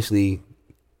we eventually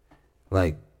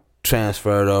like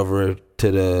transferred over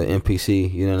to the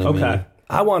MPC, you know what I mean? Okay,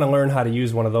 I want to learn how to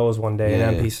use one of those one day Yeah.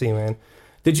 in MPC, man.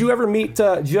 Did you ever meet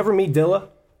Dilla?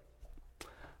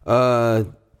 The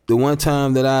one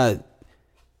time that I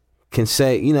can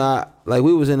say, you know, like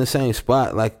we was in the same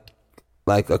spot, like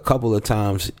like a couple of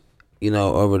times,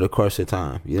 over the course of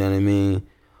time. You know what I mean?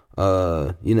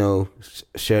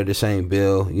 Shared the same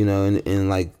bill, and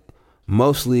like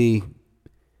mostly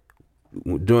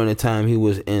during the time he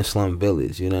was in Slum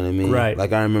Village, you know what I mean? Right.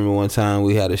 Like I remember one time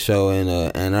we had a show in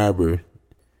Ann Arbor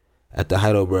at the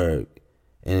Heidelberg,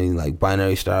 and like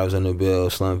Binary Star was on the bill,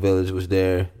 Slum Village was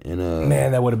there, and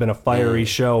man, that would have been a fiery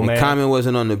show, and man. Common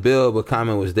wasn't on the bill, but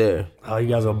Common was there. Oh, you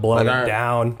guys were blowing it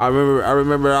down. I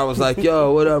remember I was like,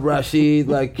 yo, what up, Rashid?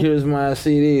 Like, here's my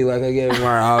CD. Like, I gave him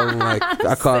my album. Like,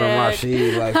 I called him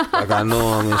Rashid. Like I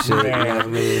know him and shit. You know what I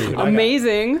mean?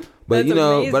 Amazing. But That's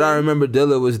amazing. but I remember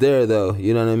Dilla was there though.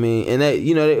 You know what I mean? And they,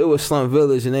 it was Slum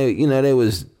Village, and they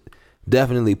was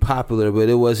definitely popular, but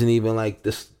it wasn't even like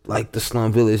this, like the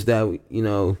Slum Village that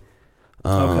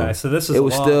Okay, so this is it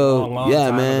was long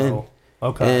time man. ago.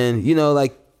 Okay, And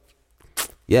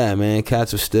man,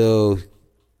 cats were still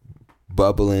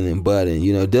bubbling and budding.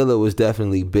 Dilla was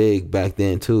definitely big back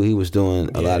then too. He was doing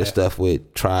a lot of stuff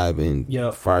with Tribe and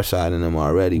Pharcyde and them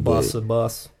already. Bus.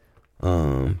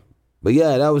 But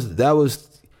yeah, that was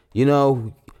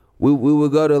we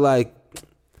would go to like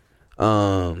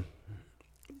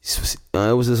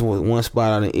it was this one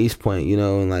spot on the East Point,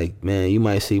 and like, man, you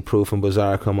might see Proof and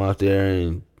Bizarre come out there,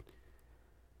 and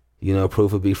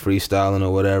Proof would be freestyling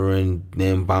or whatever, and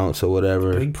then bounce or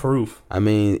whatever. Big Proof. I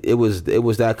mean, it was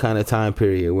that kind of time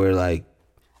period where, like,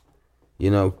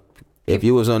 if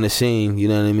you was on the scene, you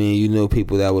know what I mean, you knew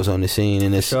people that was on the scene,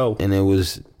 and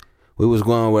we was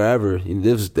going wherever.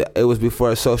 It was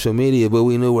before social media, but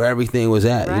we knew where everything was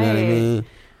at. Right. You know what I mean?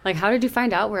 Like, how did you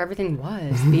find out where everything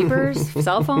was? Beepers?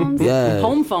 Cell phones? Yeah.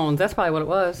 Home phones. That's probably what it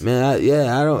was. Man,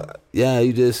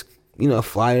 you just,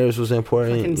 flyers was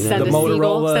important. Send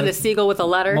a seagull with a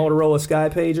letter. Motorola Sky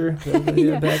Pager.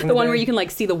 Back the one where you can, like,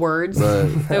 see the words.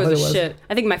 Right. That was a shit.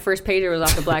 I think my first pager was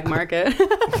off the black market.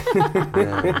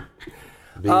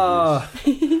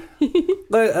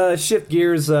 Shift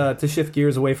gears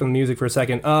away from the music for a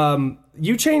second.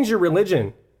 You changed your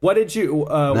religion. What did you?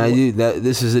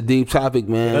 This is a deep topic,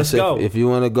 man. Let's go. If you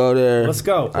want to go there, let's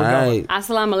go. All right.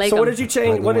 Assalamu alaikum. So what did you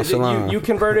change? What did you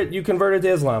converted? You converted to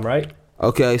Islam, right?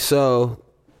 Okay, so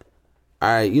all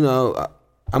right,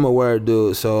 I'm a word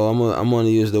dude, so I'm gonna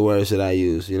use the words that I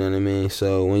use. You know what I mean?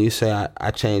 So when you say I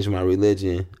changed my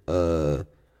religion, from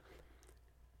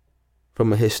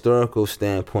a historical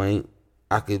standpoint,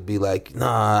 I could be like,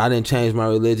 nah, I didn't change my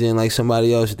religion like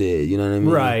somebody else did. You know what I mean?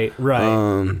 Right.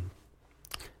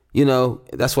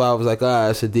 That's why I was like,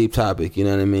 it's a deep topic. You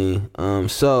know what I mean?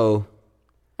 So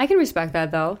I can respect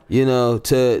that though.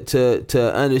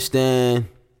 To understand.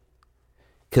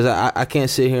 Because I can't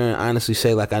sit here and honestly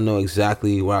say, like, I know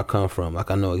exactly where I come from.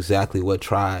 Like, I know exactly what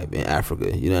tribe in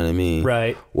Africa. You know what I mean?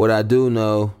 Right. What I do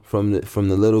know from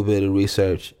the little bit of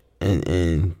research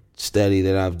and study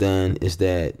that I've done is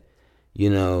that,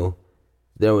 there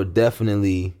were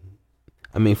definitely,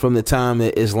 from the time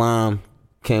that Islam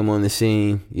came on the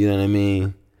scene, you know what I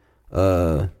mean,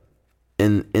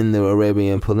 in the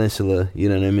Arabian Peninsula, you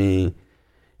know what I mean,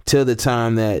 till the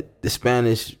time that the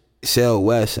Spanish sailed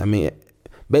west,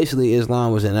 basically,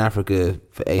 Islam was in Africa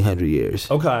for 800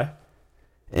 years. Okay.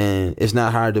 And it's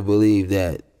not hard to believe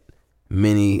that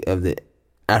many of the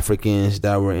Africans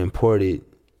that were imported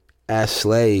as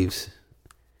slaves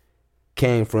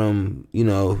came from,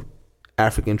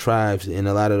 African tribes, and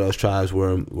a lot of those tribes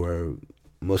were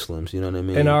Muslims, you know what I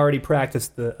mean? And already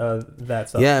practiced that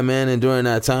stuff. Yeah, man, and during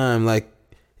that time, like,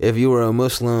 if you were a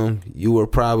Muslim, you were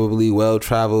probably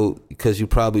well-traveled because you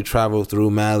probably traveled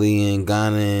through Mali and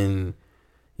Ghana and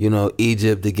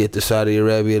Egypt to get to Saudi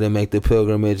Arabia to make the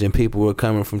pilgrimage, and people were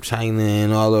coming from China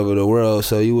and all over the world.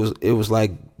 So it was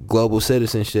like global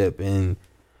citizenship, and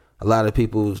a lot of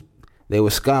people, they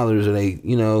were scholars, or they,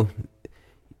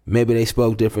 maybe they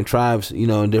spoke different tribes,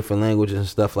 in different languages and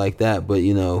stuff like that. But,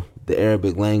 the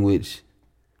Arabic language,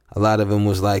 a lot of them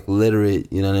was like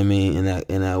literate, you know what I mean, in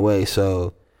that way.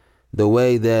 So the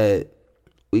way that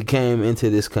we came into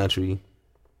this country,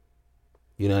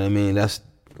 you know what I mean, that's,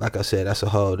 like I said, that's a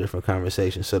whole different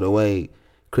conversation. So the way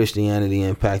Christianity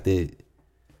impacted,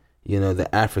 the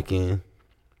African.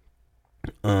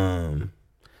 So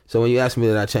when you ask me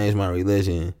that I changed my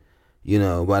religion,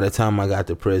 by the time I got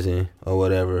to prison or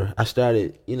whatever, I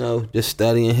started, just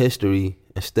studying history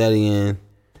and studying,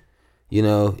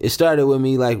 it started with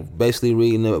me like basically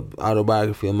reading the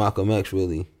autobiography of Malcolm X,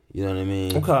 really. You know what I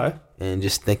mean? Okay. And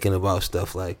just thinking about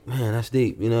stuff like, man, that's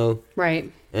deep,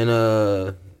 Right. And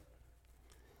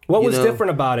what was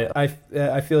different about it? I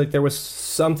feel like there was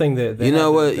something that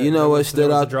what stood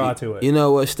out. Draw to it. You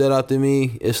know what stood out to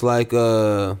me? It's like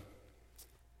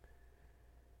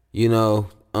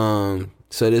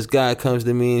So this guy comes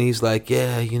to me and he's like,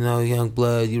 yeah, you know, young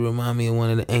blood, you remind me of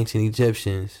one of the ancient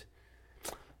Egyptians.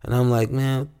 And I'm like,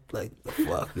 man, like, the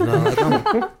fuck, you know,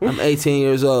 like I'm 18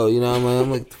 years old, you know,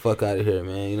 I'm like, the fuck out of here,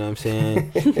 man, you know what I'm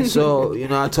saying? So, you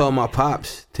know, I told my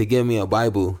pops to give me a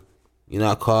Bible. You know,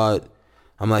 I called,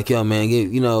 I'm like, yo, man,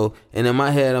 you know, and in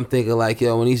my head, I'm thinking like,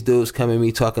 yo, when these dudes come at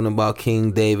me talking about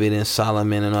King David and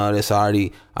Solomon and all this,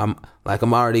 I'm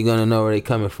already gonna know where they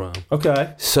coming from.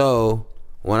 Okay. So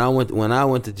when I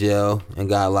went to jail and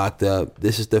got locked up,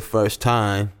 this is the first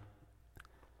time,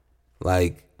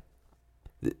 like,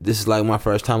 this is like my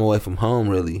first time away from home,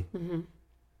 really. Mm-hmm.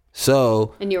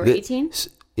 So. And you were 18?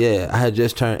 Yeah, I had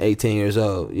just turned 18 years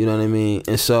old. You know what I mean?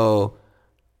 And so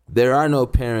there are no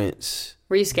parents.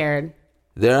 Were you scared?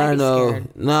 No,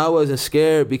 I wasn't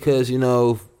scared because, you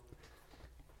know,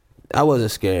 I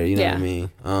wasn't scared, you know what I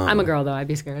mean? I'm a girl, though. I'd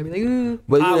be scared. I'd be like, ooh.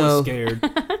 But, I was scared.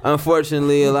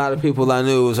 Unfortunately, a lot of people I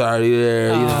knew was already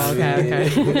there. You know?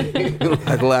 Okay.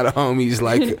 Like a lot of homies,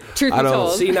 like, Truth be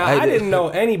told. See, now, I didn't know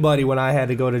anybody when I had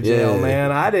to go to jail,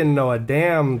 man. I didn't know a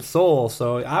damn soul,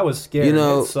 so I was scared. You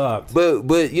know, it sucked.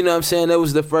 But you know what I'm saying? That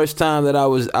was the first time that I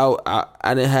was out.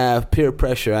 I didn't have peer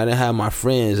pressure. I didn't have my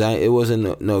friends. It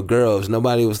wasn't no girls.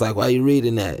 Nobody was like, why are you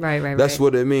reading that? Right. That's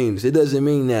what it means. It doesn't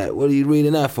mean that. What are you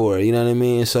reading that for? You know what I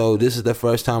mean? So this is the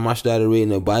first time I started reading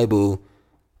the Bible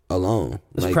alone.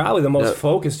 It's like, probably the most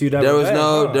focused you'd ever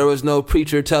been. There was no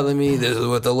preacher telling me this is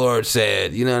what the Lord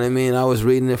said. You know what I mean? I was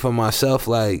reading it for myself.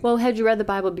 Like, well, had you read the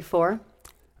Bible before?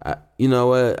 You know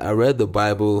what? I read the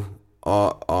Bible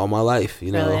all my life.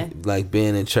 You know, really? Like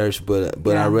being in church, but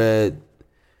yeah. I read.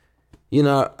 You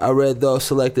know, I read those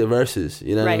selected verses,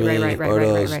 you know what I mean?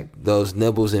 Right. Those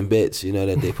nibbles and bits, you know,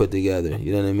 that they put together,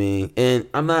 you know what I mean? And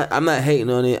I'm not hating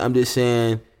on it. I'm just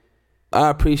saying I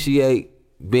appreciate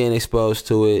being exposed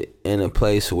to it in a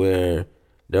place where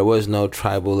there was no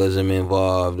tribalism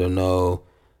involved or no,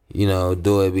 you know,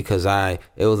 do it because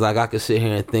it was like I could sit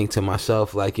here and think to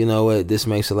myself, like, you know what, this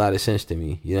makes a lot of sense to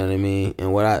me, you know what I mean?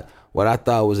 And what I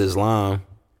thought was Islam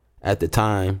at the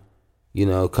time, you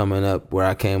know, coming up where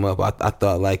I came up, I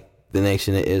thought like the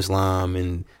Nation of Islam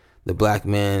and the black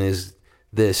man is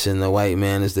this and the white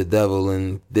man is the devil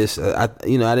and this. I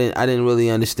didn't really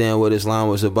understand what Islam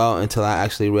was about until I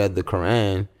actually read the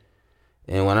Quran.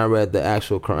 And when I read the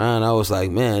actual Quran, I was like,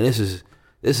 man, this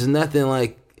is nothing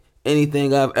like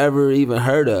anything I've ever even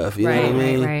heard of. You know what I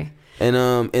mean? Right.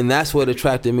 And that's what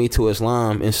attracted me to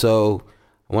Islam. And so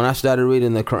when I started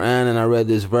reading the Quran and I read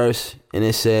this verse and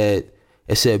it said,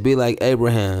 be like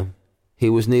Abraham. He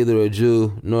was neither a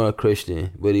Jew nor a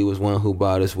Christian, but he was one who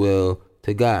bowed his will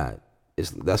to God.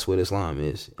 That's what Islam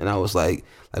is. And I was like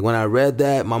when I read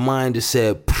that, my mind just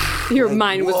said, your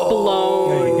mind was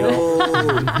blown.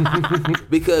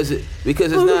 because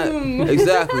it's not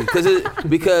exactly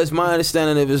because my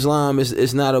understanding of Islam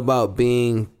is not about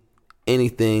being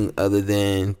anything other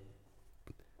than,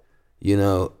 you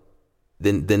know,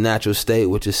 the natural state,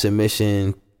 which is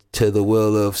submission to the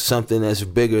will of something that's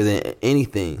bigger than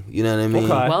anything. You know what I mean?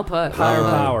 Okay. Well put. Higher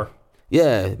power.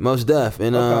 Yeah, most def.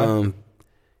 And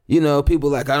you know, people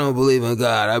like, I don't believe in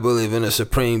God. I believe in a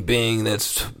supreme being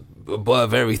that's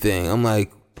above everything. I'm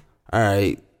like, all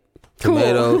right,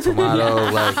 tomato,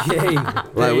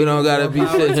 like we don't gotta be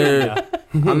sitting here.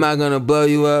 I'm not gonna blow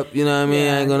you up. You know what I mean?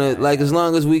 I ain't gonna like, as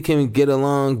long as we can get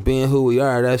along being who we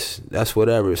are, that's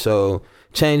whatever. So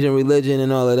changing religion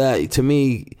and all of that, to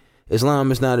me,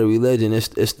 Islam is not a religion. It's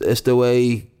the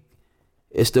way.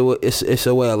 It's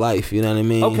a way of life. You know what I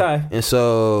mean? Okay. And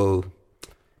so,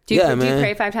 do you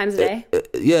pray 5 times a day?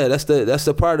 Yeah, that's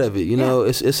the part of it. You know,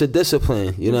 it's a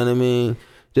discipline. You know what I mean?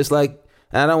 Just like,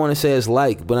 I don't want to say it's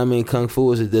like, but I mean, kung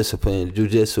fu is a discipline.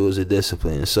 Jiu-jitsu is a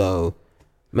discipline. So,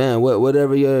 man,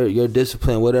 whatever your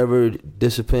discipline, whatever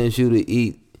disciplines you to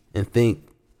eat and think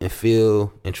and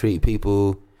feel and treat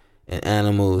people and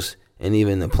animals and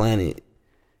even the planet,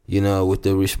 you know, with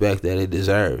the respect that it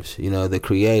deserves, you know, the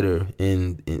creator.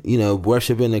 And you know,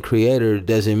 worshiping the creator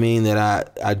doesn't mean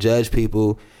that I judge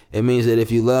people. It means that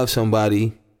if you love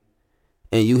somebody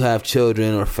and you have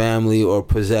children or family or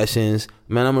possessions,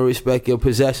 man, I'm going to respect your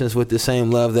possessions with the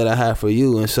same love that I have for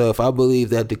you. And so if I believe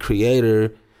that the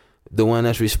creator, the one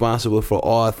that's responsible for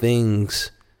all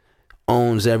things,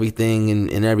 owns everything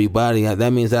and everybody,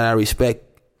 that means that I respect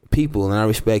people and I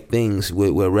respect things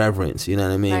with reverence. You know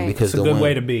what I mean? Right. Because it's a good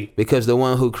way to be. Because the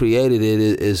one who created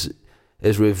it is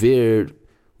revered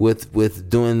with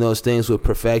doing those things with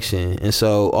perfection. And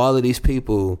so all of these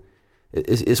people,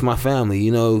 it's my family.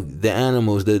 You know, the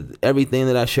animals, everything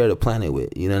that I share the planet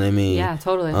with. You know what I mean? Yeah,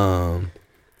 totally.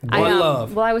 One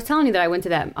love. Well, I was telling you that I went to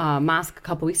that mosque a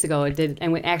couple weeks ago.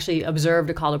 And actually observed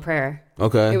a call to prayer.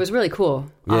 Okay. It was really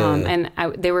cool. Yeah. And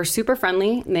they were super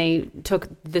friendly. And they took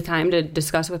the time to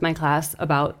discuss with my class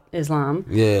about Islam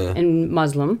and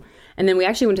Muslim. And then we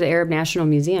actually went to the Arab National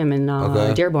Museum in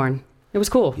Dearborn. It was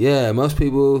cool. Yeah, most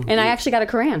people. And I actually got a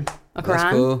Quran. That's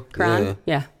cool. Quran.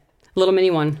 Yeah. A little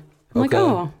mini one. I'm like,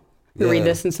 oh. You read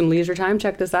this in some leisure time.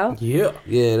 Check this out. Yeah.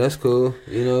 Yeah, that's cool.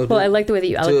 You know. Well, I like the way that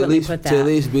you eloquently put that. To at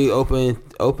least be open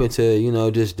to, you know,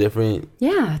 just different.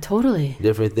 Yeah, totally.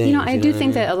 Different things. You know, I do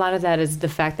think that a lot of that is the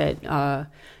fact that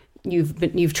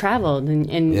you've traveled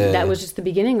and that was just the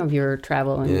beginning of your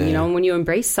travel. And you know, when you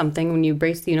embrace something, when you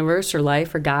embrace the universe or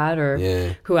life or God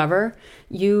or whoever,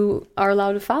 you are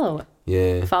allowed to follow it.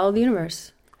 Yeah. Follow the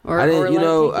universe. I didn't, you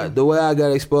know, the way I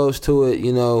got exposed to it,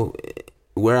 you know,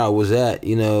 where I was at,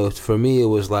 you know, for me, it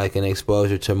was like an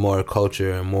exposure to more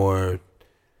culture and more,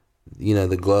 you know,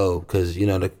 the globe. Because, you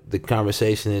know, the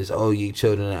conversation is, oh, ye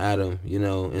children of Adam, you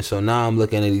know. And so now I'm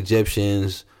looking at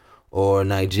Egyptians or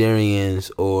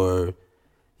Nigerians or,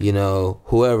 you know,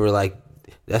 whoever, like,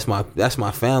 that's my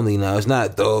family now. It's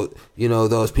not those, you know,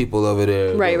 those people over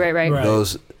there. Right.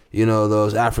 Those, you know,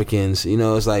 those Africans, you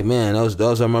know, it's like, man,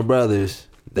 those are my brothers.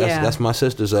 That's my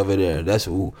sisters over there.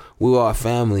 We are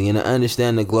family. And to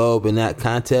understand the globe in that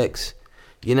context,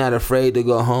 you're not afraid to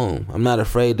go home. I'm not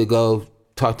afraid to go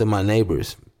talk to my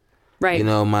neighbors. Right. You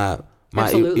know, my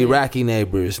Iraqi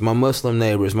neighbors, my Muslim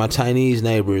neighbors, my Chinese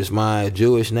neighbors, my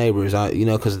Jewish neighbors. You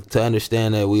know, because to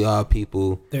understand that we are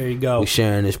people. There you go. We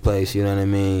sharing this place. You know what I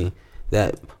mean?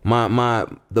 That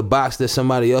the box that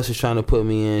somebody else is trying to put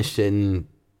me in shouldn't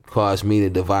cause me to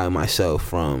divide myself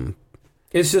from.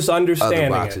 It's just understanding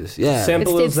other boxes. It. Yeah.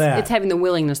 Simple as that. It's having the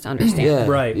willingness to understand. Yeah.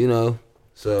 Right. You know,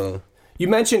 so. You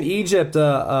mentioned Egypt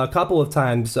a couple of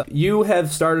times. You have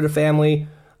started a family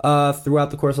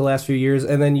throughout the course of the last few years,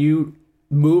 and then you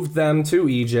moved them to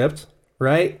Egypt,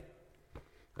 right?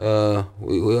 We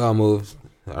all moved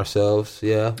ourselves,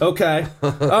 yeah. Okay.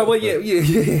 Oh, well, yeah.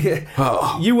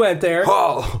 You went there.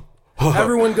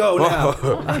 Everyone go now.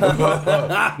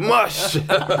 Mush.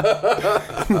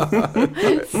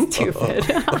 Stupid.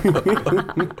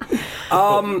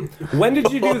 When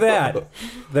did you do that?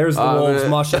 There's the wolves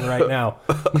mushing right now.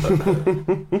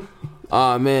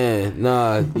 Oh man,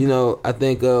 nah. You know, I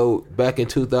think back in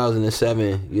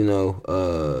 2007, you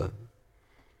know,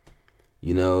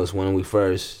 it's when we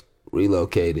first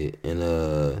relocated,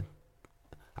 and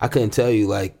I couldn't tell you,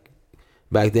 like,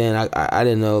 back then, I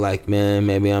didn't know, like, man,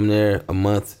 maybe I'm there a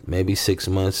month, maybe 6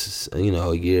 months, you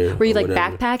know, a year. Were you like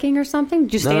whatever. Backpacking or something?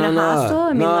 Did you stay in a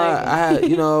hostel? I had,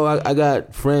 you know, I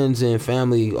got friends and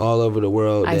family all over the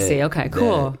world. I see. Okay,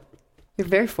 cool. You're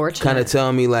very fortunate. Kind of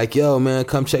telling me, like, yo, man,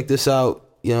 come check this out.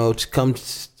 You know, come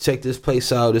check this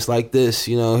place out. It's like this.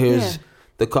 You know, here's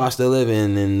the cost of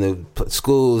living and the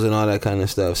schools and all that kind of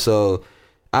stuff. So,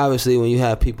 obviously, when you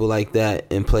have people like that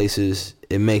in places,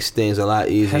 it makes things a lot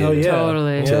easier. Hell yeah.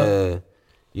 Totally.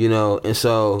 You know, and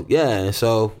so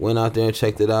went out there and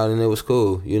checked it out, and it was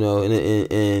cool. You know,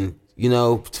 and you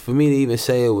know, for me to even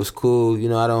say it was cool, you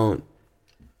know,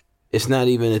 it's not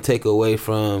even a take away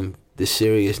from the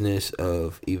seriousness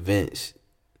of events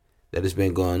that has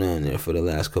been going on there for the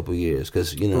last couple of years,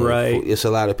 because, you know, it's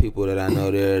a lot of people that I know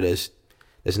there that's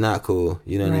not cool.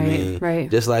 You know what I mean?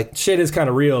 Right. Just like shit is kind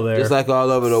of real there. Just like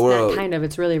all over the world.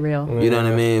 It's really real. You know what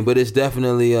I mean? But it's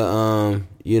definitely a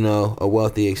you know, a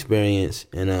wealthy experience,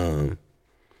 and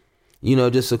you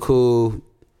know, just a cool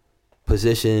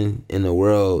position in the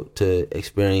world to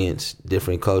experience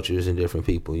different cultures and different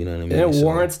people. You know what I mean? And it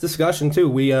warrants discussion too.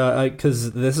 We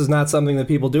because this is not something that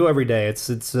people do every day. It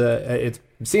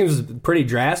seems pretty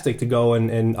drastic to go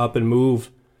and up and move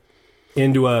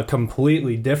into a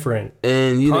completely different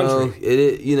and you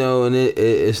country. know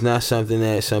it's not something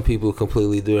that some people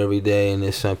completely do every day, and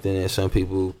it's something that some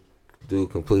people do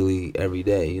completely every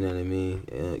day. You know what I mean?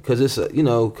 Because it's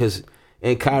because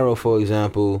in Cairo, for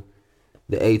example,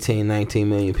 the 18, 19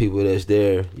 million people that's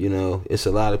there, you know, it's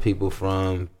a lot of people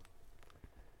from,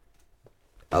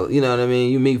 you know what I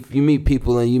mean? You meet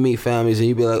people and you meet families, and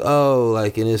you be like, oh,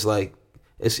 like, and it's like,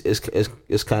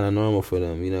 it's kind of normal for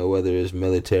them, you know, whether it's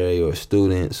military or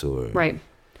students or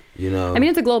you know. I mean,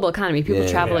 it's a global economy. People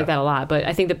travel like that a lot, but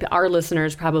I think that our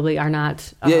listeners probably are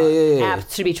not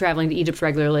apt to be traveling to Egypt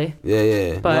regularly.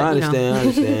 Yeah. But no, I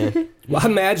understand. Well, I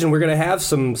imagine we're gonna have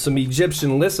some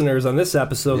Egyptian listeners on this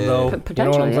episode, though. Potentially,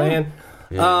 you know what I'm saying?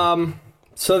 Yeah.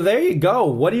 So there you go.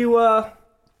 What do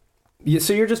you?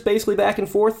 So you're just basically back and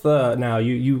forth now.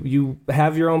 You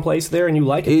have your own place there, and you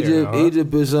like it Egypt, there now, huh?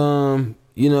 Egypt is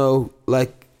you know,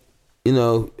 like, you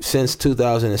know, since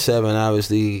 2007,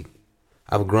 obviously,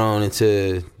 I've grown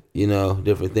into you know,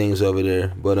 different things over there.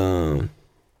 But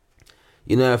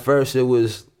you know, at first it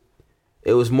was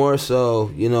more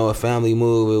so, you know, a family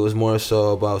move. It was more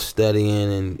so about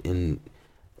studying and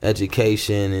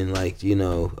education and, like, you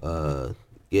know,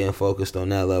 getting focused on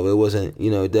that level. It wasn't, you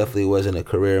know, it definitely wasn't a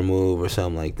career move or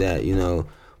something like that, you know.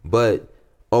 But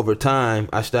over time,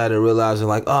 I started realizing,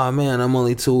 like, oh man, I'm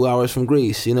only 2 hours from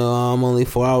Greece, you know, I'm only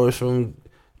 4 hours from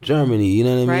Germany, you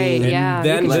know what I mean? Right, yeah.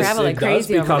 Then you can travel like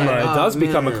crazy over there. It does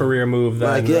become a career move then,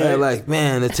 like, yeah, right? like,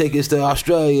 man, the tickets to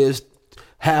Australia is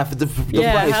half of the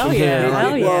price hell from yeah, here.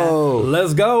 hell Like, yeah. whoa.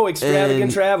 Let's go, extravagant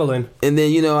And- traveling. And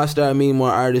then, you know, I started meeting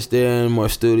more artists there and more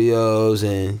studios,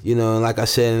 and, you know, and like I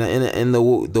said, in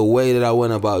the way that I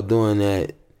went about doing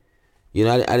that, you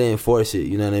know, I didn't force it.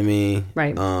 You know what I mean?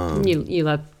 Right. You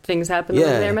let things happen over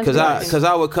Yeah, there. because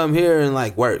I would come here and,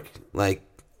 like, work, like,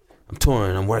 I'm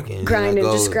touring, I'm working, and then I grinding,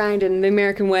 go- just grinding the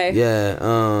American way.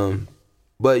 Yeah.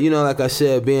 But, you know, like I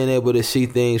said, being able to see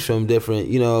things from different,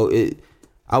 you know,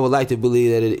 I would like to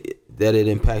believe that it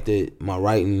impacted my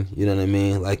writing, you know what I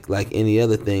mean? Like any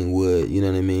other thing would, you know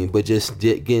what I mean? But just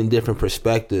getting different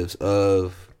perspectives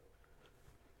of,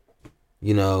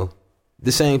 you know,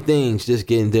 the same things, just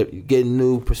getting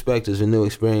new perspectives and new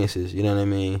experiences, you know what I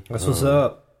mean? That's what's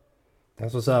up.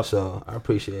 That's what's up. So I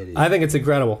appreciate it. I think it's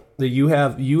incredible that you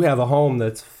have a home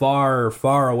that's far,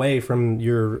 far away from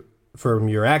your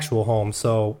actual home.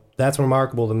 So that's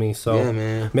remarkable to me. So Yeah,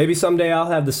 man. maybe someday I'll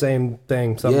have the same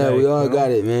thing. Someday, Yeah, we all you know?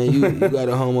 got it, man. You got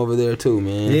a home over there too,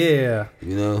 man. Yeah.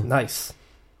 You know? Nice.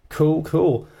 Cool.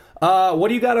 What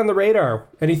do you got on the radar?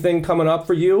 Anything coming up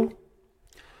for you?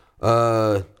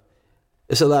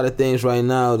 It's a lot of things right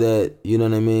now that, you know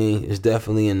what I mean, it's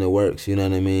definitely in the works, you know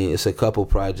what I mean? It's a couple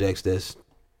projects that's,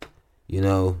 you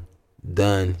know,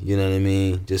 done, you know what I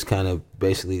mean? Just kind of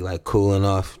basically like cooling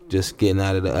off, just getting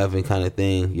out of the oven kind of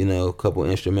thing, you know, a couple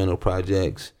instrumental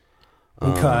projects.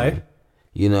 Okay.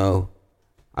 You know,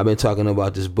 I've been talking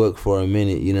about this book for a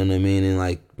minute, you know what I mean? And,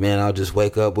 like, man, I'll just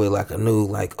wake up with like a new,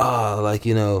 like, like,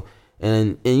 you know,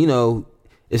 and you know,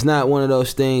 it's not one of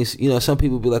those things, you know, some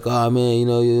people be like, oh man, you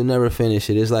know, you'll never finish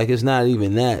it. It's like, it's not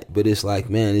even that, but it's like,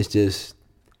 man, it's just,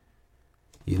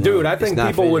 you know, Dude, I think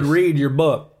people would read your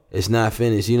book. It's not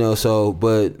finished, you know, so,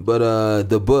 but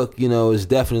the book, you know, is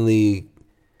definitely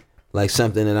like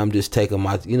something that I'm just taking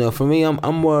my, you know, for me,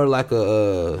 I'm more like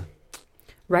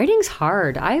Writing's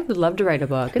hard. I would love to write a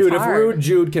book. It's Dude, hard. if Rude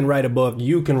Jude can write a book,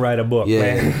 you can write a book, Yeah.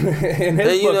 man. And his And,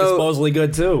 you book is know, supposedly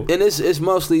good too. and it's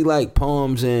mostly like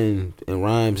poems and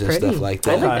rhymes and Pretty. stuff like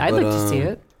that. I'd like to see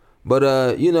it.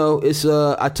 But you know, it's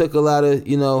I took a lot of,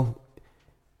 you know,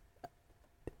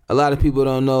 a lot of people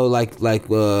don't know like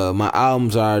my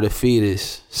albums are The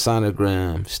Fetus,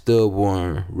 Sonogram,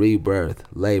 Stillborn, Rebirth,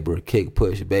 Labor, Kick,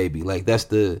 Push, Baby. Like that's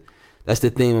the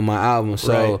theme of my album.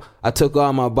 So Right. I took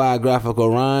all my biographical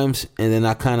rhymes and then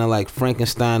I kind of like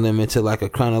Frankenstein them into like a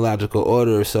chronological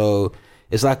order. So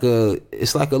it's like a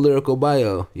lyrical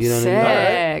bio. You know what I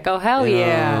mean? Sick. Oh, hell And,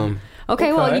 yeah.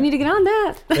 Okay, well, okay. you need to get on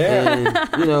that. Yeah.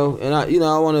 And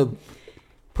I want to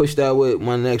push that with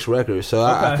my next record. So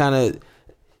I Okay. kind of,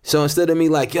 so instead of me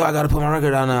like, yo, I got to put my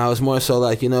record out now, it's more so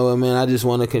like, you know what, man, I just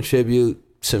want to contribute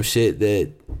some shit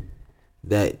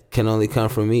that can only come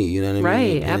from me, you know what I mean?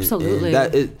 Right, And absolutely.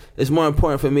 that it's more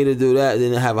important for me to do that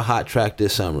than to have a hot track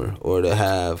this summer or to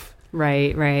have,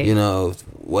 Right. you know,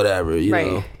 whatever, you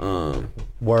Right. know.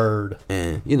 Word.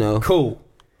 And, you know. Cool.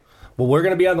 Well, we're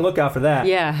going to be on the lookout for that.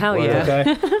 Yeah, hell yeah.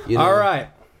 Okay. You know. All right.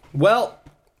 Well,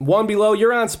 One Below,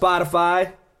 you're on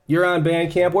Spotify. You're on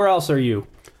Bandcamp. Where else are you?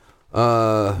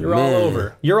 You're all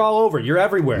over. You're all over. You're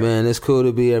everywhere. Man, it's cool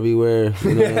to be everywhere.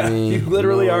 You know what I mean? you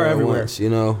literally know, are all at everywhere. once, you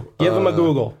know. Give them a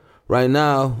Google. Right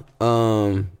now,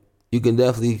 you can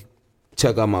definitely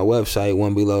check out my website,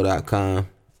 onebelow.com.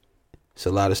 It's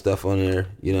a lot of stuff on there.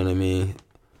 You know what I mean?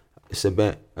 It's a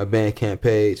Bandcamp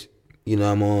page. You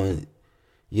know, I'm on.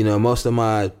 You know, most of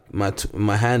my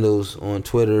handles on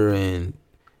Twitter and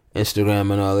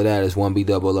Instagram and all of that is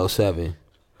 1B007.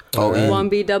 Alright.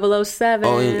 1B007.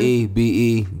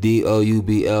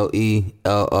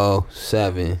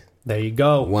 ONEBEDOUBLELO7. There you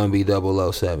go.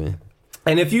 1B007.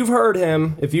 And if you've heard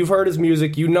him, if you've heard his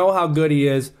music, you know how good he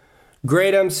is.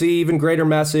 Great MC, even greater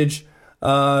message.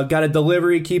 Got a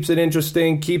delivery, keeps it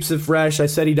interesting, keeps it fresh. I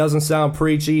said he doesn't sound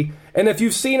preachy. And if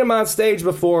you've seen him on stage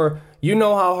before, you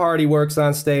know how hard he works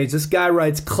on stage. This guy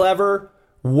writes clever,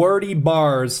 wordy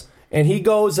bars, and he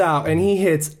goes out and he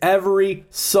hits every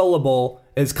syllable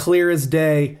as clear as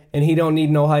day, and he don't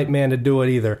need no hype man to do it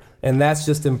either. And that's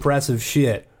just impressive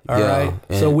shit. All right.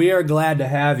 Yeah. So we are glad to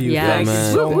have you. Yeah, Thank man.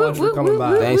 you so much for coming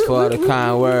by. Thanks for all the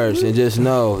kind words. And just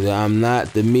know that I'm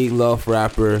not the Meatloaf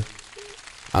rapper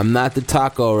I'm not the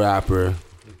taco rapper.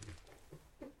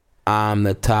 I'm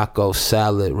the taco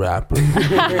salad rapper. You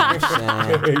know what I'm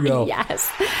saying? There you go. Yes.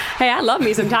 Hey, I love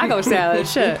me some taco salad.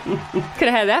 Shit. Could have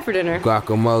had that for dinner.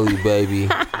 Guacamole, baby.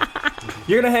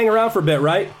 You're going to hang around for a bit,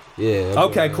 right? Yeah.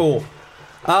 Okay, cool.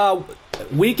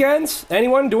 Weekends?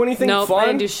 Anyone do anything nope, fun? I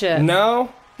didn't do shit.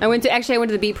 No? I went to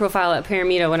the Beat Profile at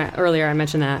Paramita earlier I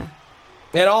mentioned that.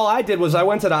 And all I did was I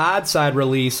went to the Odd Side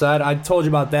release. I told you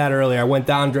about that earlier. I went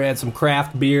down there, had some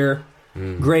craft beer.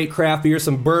 Great craft beer,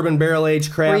 some bourbon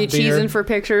barrel-aged craft beer. Were you cheesing for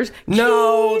pictures?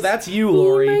 No, that's you,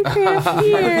 Lori. My craft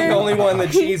beer. The only one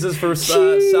that cheeses for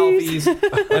selfies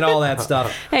and all that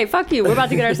stuff. Hey, fuck you. We're about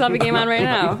to get our selfie game on right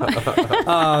now.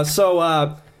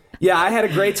 Yeah, I had a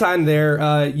great time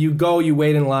there. You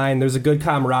wait in line. There's a good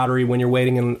camaraderie when you're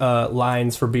waiting in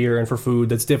lines for beer and for food.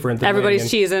 That's different than everybody's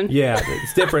cheesing. Yeah,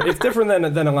 it's different. It's different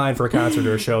than a line for a concert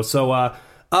or a show. So,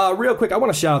 real quick, I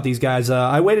want to shout out these guys.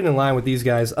 I waited in line with these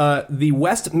guys. The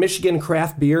West Michigan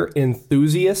Craft Beer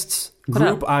Enthusiasts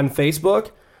group on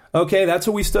Facebook. Okay, that's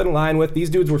who we stood in line with.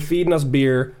 These dudes were feeding us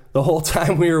beer the whole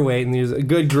time we were waiting. There's a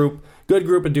good group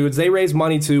of dudes. They raise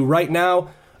money to right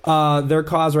now. Their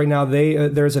cause right now,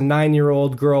 there's a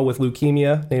 9-year-old girl with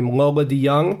leukemia named Lola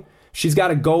DeYoung. She's got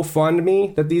a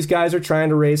GoFundMe that these guys are trying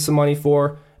to raise some money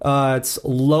for. It's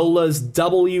Lola's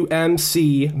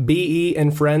WMC BE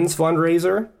and Friends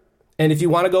fundraiser. And if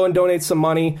you want to go and donate some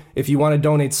money, if you want to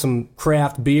donate some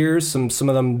craft beers, some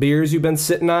of them beers you've been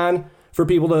sitting on for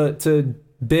people to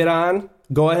bid on,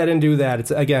 go ahead and do that. It's,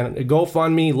 again,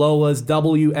 GoFundMe, Lola's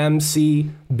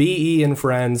WMC BE and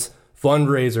Friends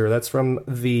fundraiser. That's from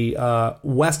the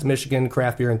West Michigan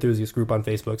Craft Beer Enthusiast group on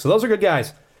Facebook. So those are good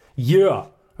guys. Yeah.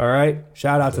 All right.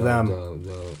 Shout out to them.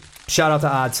 Shout out to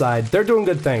Odd Side. They're doing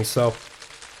good things. So,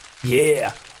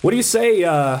 yeah. What do you say,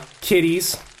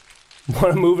 kiddies?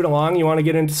 Want to move it along? You want to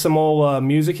get into some old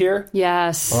music here?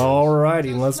 Yes. All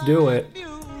righty. Let's do it.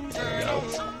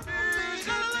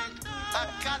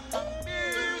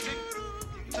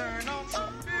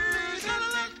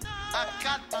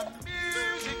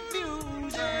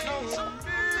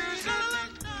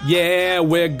 Yeah,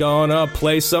 we're gonna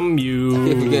play some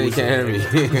music. You can't hear me.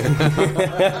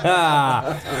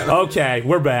 Okay,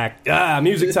 we're back.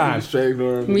 Music time.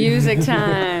 Music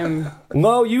time.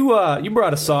 Lo, you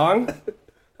brought a song.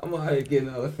 I'm already getting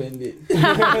all offended.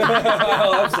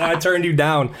 I turned you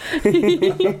down.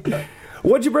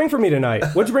 What'd you bring for me tonight?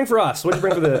 What'd you bring for us? What'd you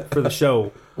bring for the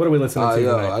show? What are we listening to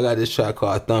tonight? I got this track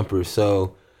called Thumper.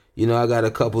 So, I got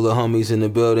a couple of homies in the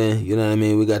building. You know what I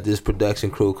mean? We got this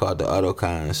production crew called the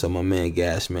Autocons. So my man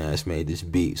Gas Mask made this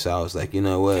beat. So I was like, you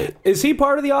know what? Is he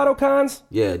part of the Autocons?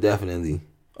 Yeah, definitely.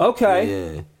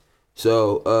 Okay. Yeah.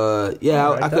 So,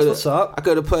 right, I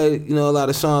could have played, a lot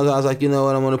of songs. I was like, you know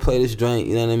what? I'm going to play this joint.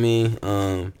 You know what I mean?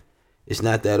 It's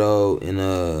not that old.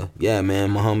 And, yeah,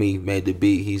 man, my homie made the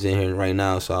beat. He's in here right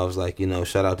now. So I was like,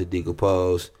 shout out to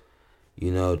Decompose.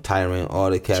 Tyrant,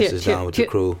 all the cats is down with the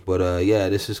crew. But, yeah,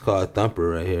 this is called Thumper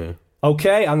right here.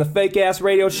 Okay, on the Fake Ass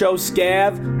Radio Show,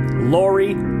 Scav,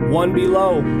 Lori, One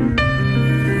Below.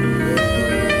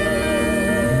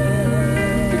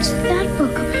 What's that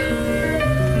book about?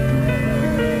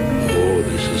 Oh,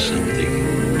 this is something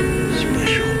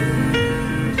special.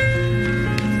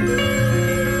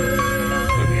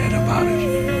 Forget about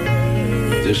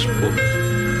it. This book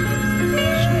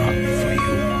is not for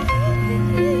you.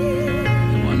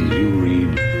 The ones you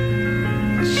read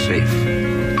are safe.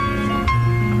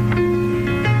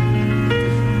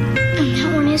 And that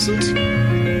one isn't?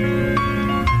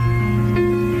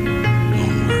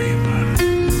 Don't worry about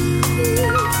it.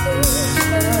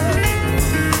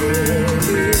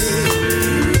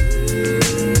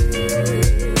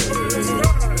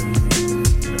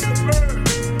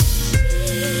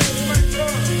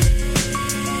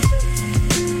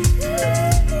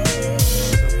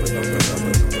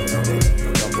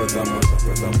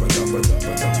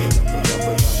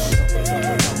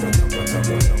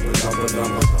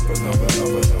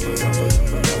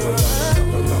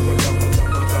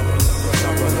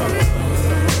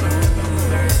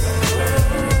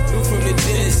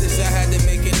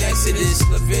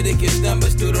 Leviticus,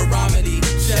 Numbers, Deuteronomy,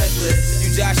 checklist. You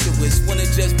Joshua's wanna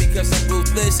judge because I'm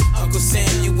ruthless. Uncle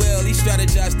Samuel, he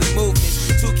strategized the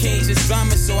movements. 2 kings is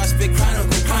drama, so I spit chronicle.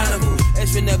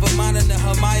 Ezra never minded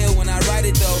Nehemiah when I write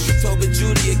it though. Told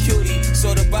Judy a cutie,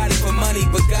 sold her body for money,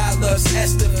 but God loves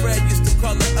Esther. Fred used to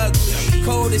call her ugly.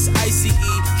 Cold as ICE,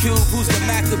 Cube, who's the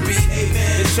Maccabee?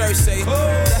 Amen. The church say,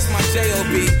 that's my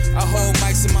J.O.B. I hold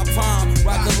mics in my palm,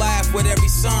 rock a laugh with every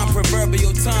song.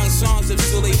 Proverbial tongue, songs of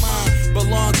Suleiman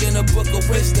belong in a book of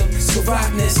wisdom.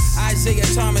 Sirachnis, I Isaiah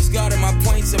Thomas, guarding my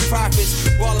points and profits.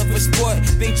 Ballin' for sport,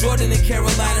 being Jordan in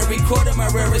Carolina. Recording my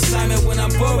rare assignment when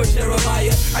I'm bored with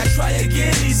Jeremiah. I try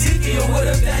again, Ezekiel, what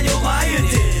if Daniel Lyon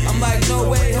did? I'm like, no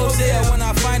way, Hosea, when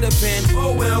I find a pen.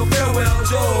 Oh well, farewell,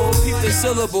 Joel, keep the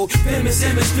syllable. Famous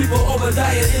image, people,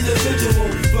 Obadiah,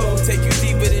 individual. Flow, take you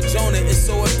deeper than Jonah, it's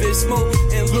so abysmal.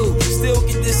 And Luke, still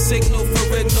get this signal for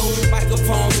Rignal.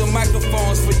 Microphones or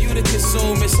microphones for you to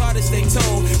consume. It's hard to stay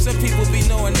tuned. Some people be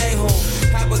knowing they home.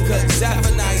 Habakkuk,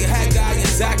 Zephaniah, Haggai, and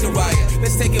Zechariah.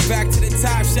 Let's take it back to the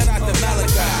top. Shout out to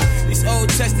Malachi. These Old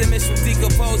Testaments from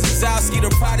decomposed Zalski, the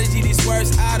prodigy. These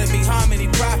words out of me, harmony,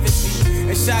 prophecy.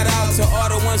 And shout out to all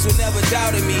the ones who never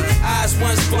doubted me. Eyes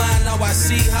once blind, now I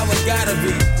see how it gotta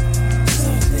be.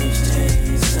 Some things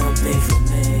change, some things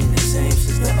remain the same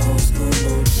since the old school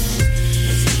rule change.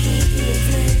 As he came through the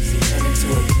veins, he turned into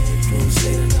a king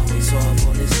crusader. Now he's off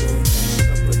on his own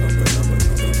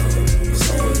thing.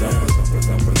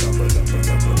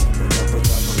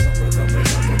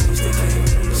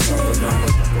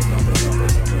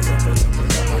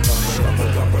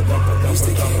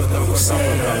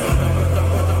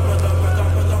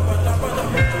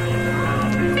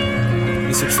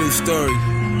 It's a true story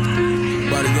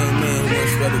about a young man who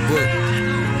once read a book.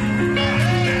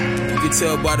 You could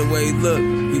tell by the way he looked,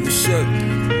 he was shook.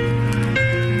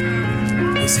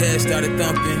 His head started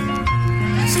thumping,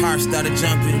 his heart started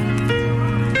jumping.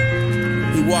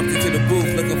 He walked into the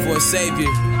booth looking for a savior.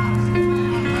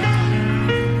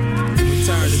 He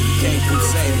returned and became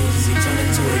crusaders. He turned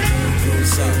into a king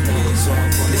crusader.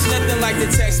 It's nothing like the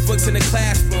textbooks in the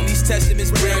classroom. These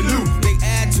testaments brand new. They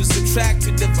add to, subtract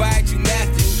to, divide you,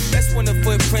 Matthew. That's when the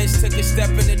footprints took a step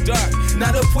in the dark.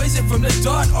 Now the poison from the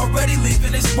dart already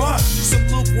leaving its mark. Some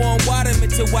lukewarm water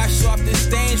meant to wash off the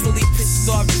stains. Really pissed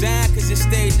off John cause it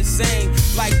stayed the same.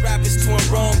 Like rappers touring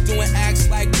Rome doing acts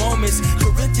like Romans.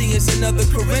 Corinthians, another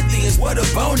Corinthians, what a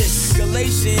bonus.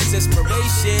 Galatians,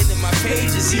 inspiration in my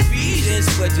pages. Ephesians,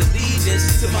 pledge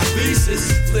allegiance to my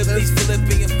thesis. Flip these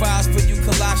Philippian files for you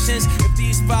Colossians. If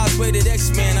these files rated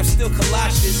X-Men, I'm still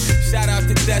Colossians. Shout out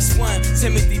to That's 1,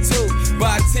 Timothy 2.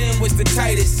 By 10 was the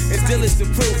tightest, and still is the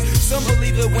proof. Some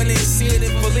believe it when they see it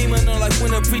in Philemon, or like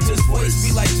when a preacher's voice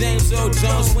be like James Earl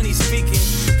Jones when he's speaking.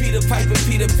 Peter Piper,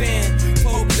 Peter Pan,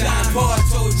 Pope John Paul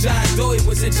told John Doe it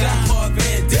was a John Paul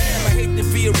Van Damn, I hate to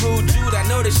be a rude dude, I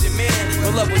know this your man. My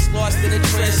love was lost in the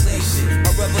translation,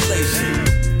 my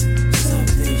revelation. Some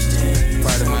things change,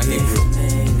 Part of my Hebrew.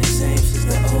 remain the same since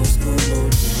the old school rule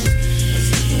change. As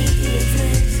he came through the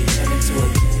veins, he turned into a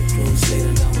king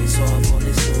crusader. Now he's off on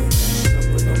his own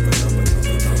thing.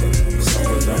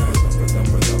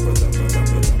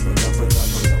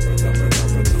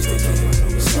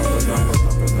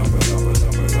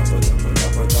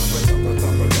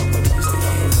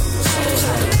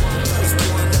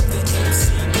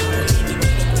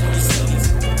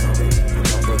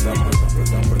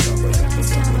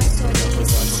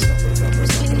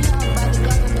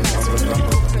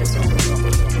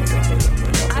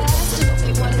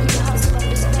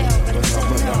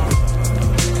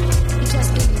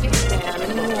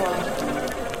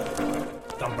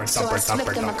 So I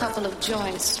slipped him a couple of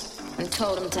joints and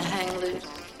told him to hang loose.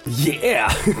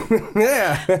 Yeah.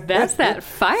 Yeah. That's that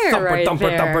fire Thumper, right thumper,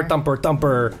 there. thumper, thumper,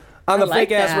 thumper. On the like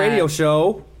Fake Ass that. Radio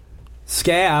Show,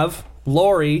 Scav,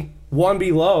 Lori, One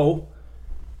Below.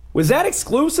 Was that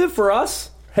exclusive for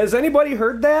us? Has anybody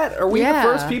heard that? Are we the Yeah.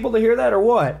 first people to hear that, or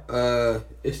what?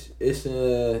 It's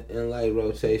in light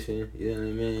rotation. You know what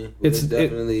I mean? But It's- it's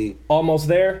definitely Almost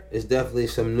there? it's definitely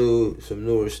some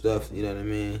newer stuff. You know what I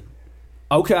mean?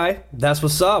 Okay, that's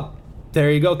what's up.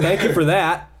 There you go. Thank you for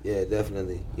that. Yeah,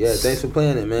 definitely. Yeah, thanks for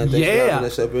playing it, man. Thanks for Yeah. having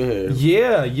us up in here.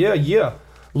 Yeah.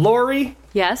 Lori,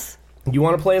 Yes, you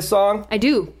want to play a song? I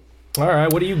do. All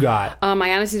right, what do you got? I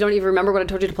honestly don't even remember what I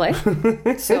told you to play.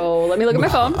 So let me look at my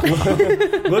phone.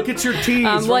 Look at your tease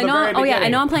from Well, I the know. very Oh yeah, I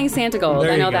beginning. know I'm playing Santa Gold.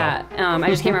 There I you know go. that. I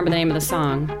just can't remember the name of the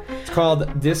song. It's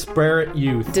called Disparate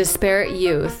Youth. Disparate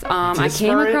Youth. I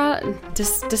came Disparate?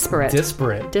 across disparate.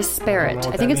 Disparate. Disparate. what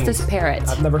I that think it's means. disparate.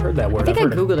 I've never heard that word. I think I I've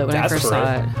heard googled it when I first saw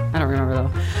desperate. it. I don't remember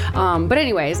though. But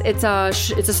anyways, it's a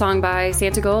song by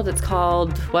Santa Gold. It's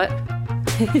called what?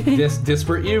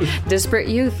 Disparate Youth. Disparate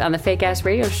Youth on the Fake Ass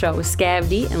Radio Show with Scav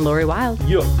D and Lori Wild.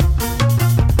 Yo.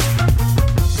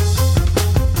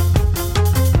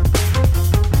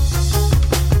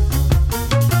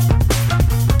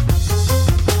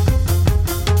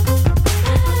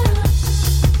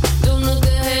 Don't look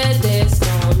ahead, there's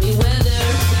stormy weather.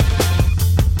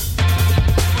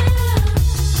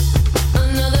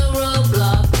 Another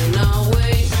roadblock in our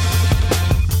way.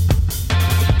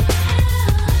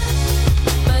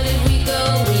 But if we go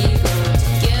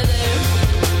together.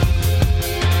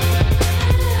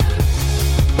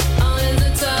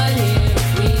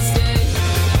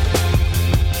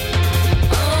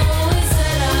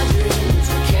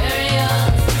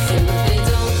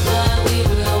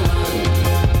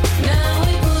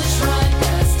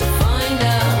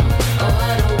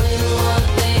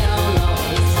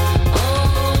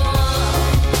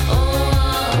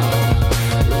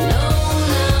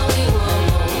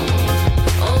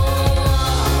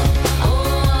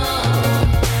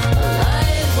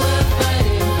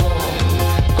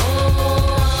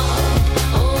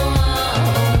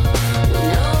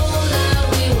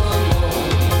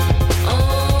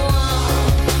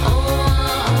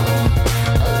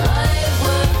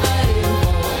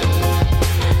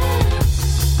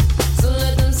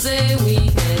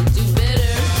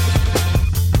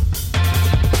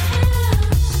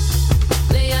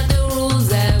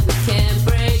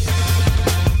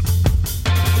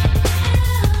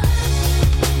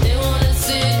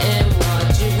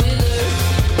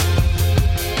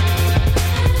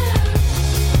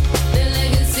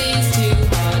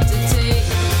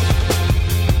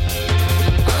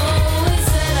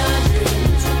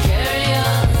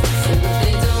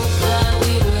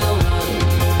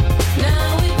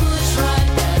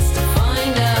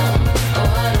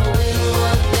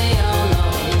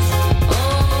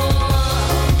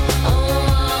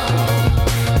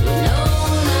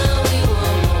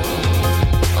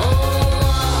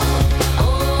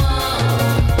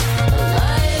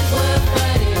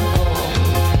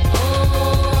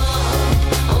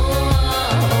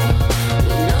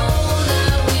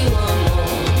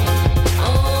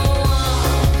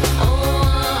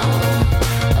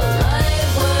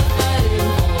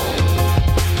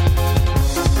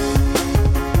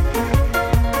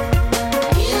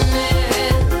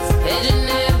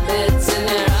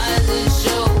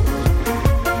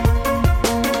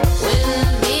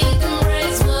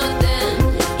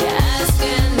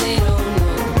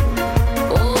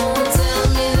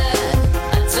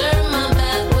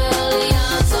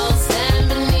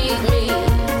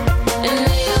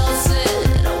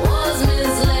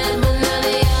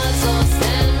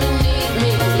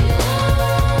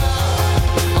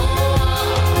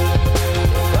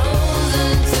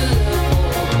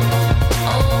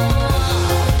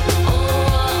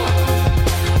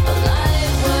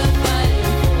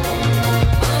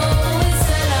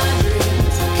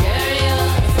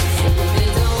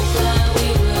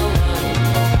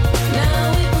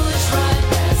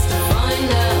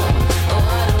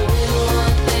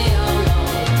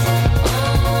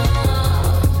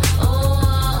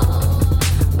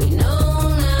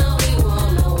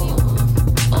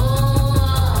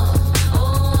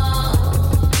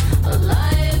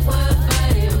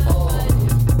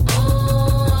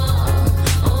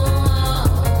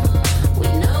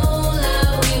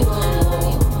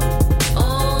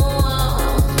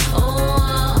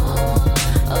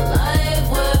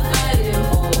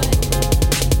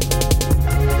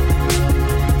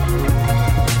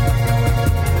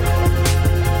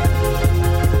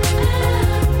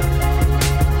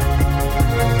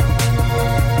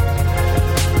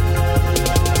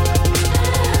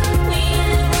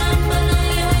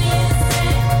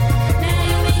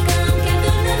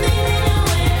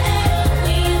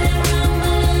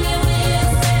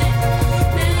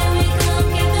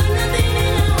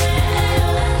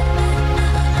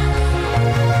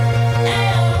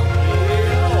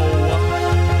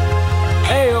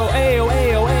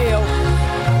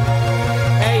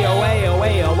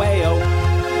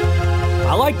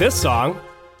 this song.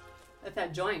 That's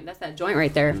that joint. That's that joint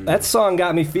right there. That song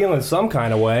got me feeling some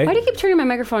kind of way. Why do you keep turning my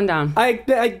microphone down? I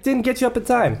didn't get you up in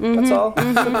time. That's all.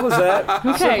 Simple as that.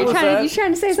 Okay, you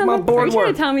trying to say something? Are you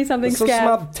trying to tell me something, This is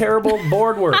Scav? my terrible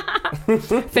board work.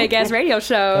 Fake ass radio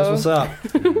show. That's what's up.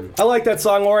 I like that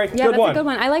song, Lori. Yeah, good that's one. a good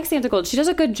one. I like Santa Gold. She does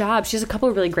a good job. She has a couple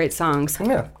of really great songs.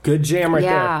 Yeah, good jam right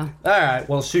Yeah. there. All right,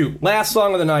 well, shoot. Last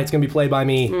song of the night is going to be played by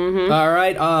me. All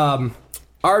right,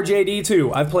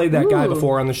 RJD2. I've played that guy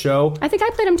before on the show. I think I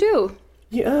played him too.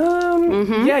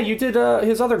 Yeah, you did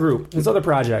his other group, his other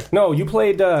project. No, you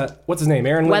played, what's his name?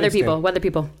 Aaron Livingston. Weather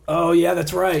People. Oh, yeah,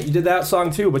 that's right. You did that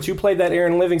song too, but you played that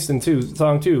Aaron Livingston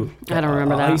song too. I don't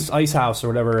remember that. Ice House or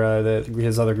whatever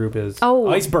his other group is. Oh.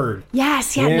 Icebird.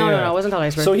 Yes, yeah. No, it wasn't called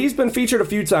Iceberg. So he's been featured a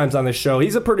few times on this show.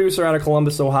 He's a producer out of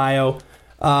Columbus, Ohio.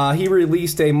 He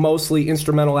released a mostly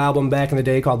instrumental album back in the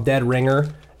day called Dead Ringer,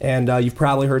 and you've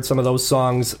probably heard some of those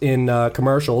songs in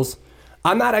commercials.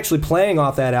 I'm not actually playing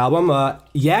off that album.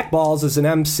 Yak Balls is an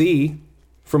MC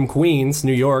from Queens,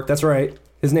 New York. That's right.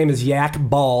 His name is Yak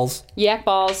Balls. Yak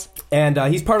Balls. And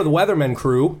he's part of the Weathermen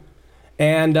crew.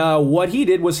 And what he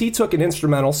did was he took an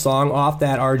instrumental song off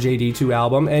that RJD2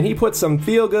 album, and he put some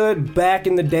feel-good,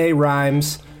 back-in-the-day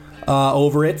rhymes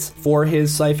over it for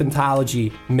his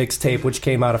Siphontology mixtape, which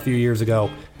came out a few years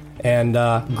ago. And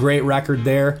great record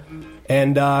there.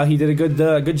 And he did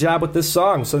a good job with this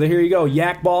song. So here you go,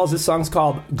 Yak Balls. This song's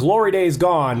called Glory Days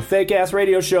Gone. Fake ass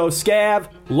radio show. Scav,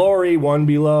 Lori, one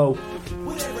below.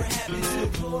 Whatever happened to the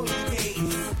glory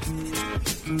days?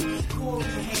 Corey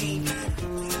Haynes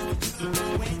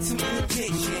went to an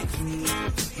addiction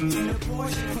in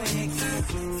abortion clinics.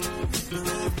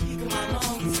 He got my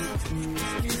lungs.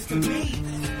 Here's to me,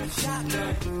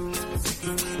 shotgun.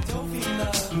 Don't feel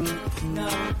love, no.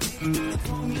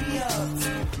 Pull me up.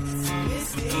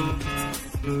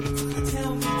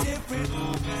 Tell me different,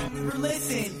 or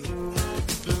listen.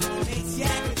 Makes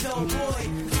Yak a dull boy,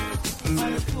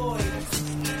 unemployed.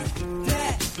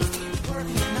 That,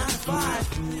 working 9 to 5.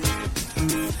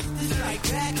 Just like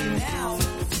back and now,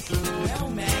 well,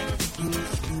 man.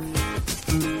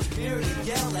 There to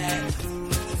yell at,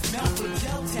 mouth with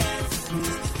gel tabs.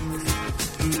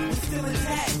 Still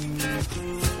intact.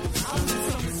 I was in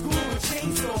summer school with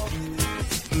chainsaw.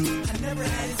 I never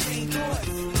had the same thoughts.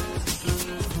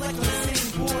 Reflect on the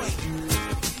same boy.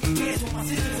 Dance with my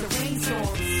sisters at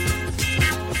rainstorms.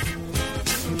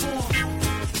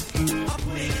 I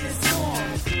put it in a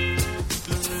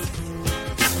song.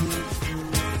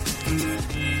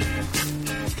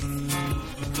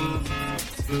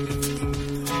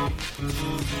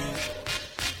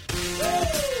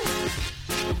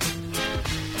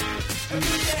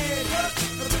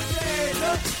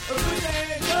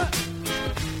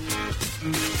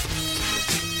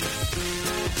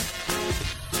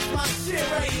 My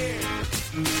shit right here.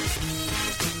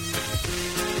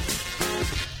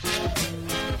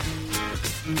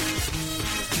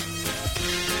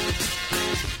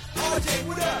 RJ,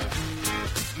 what up?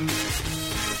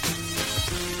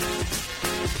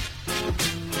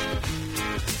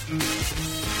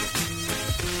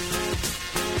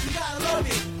 You gotta love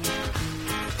it.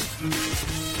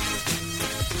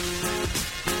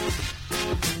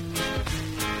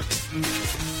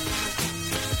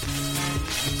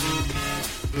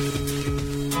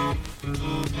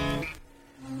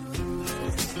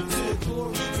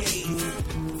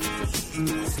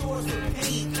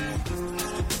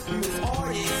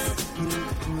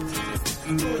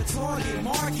 Target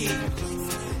market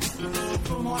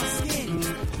from our skin.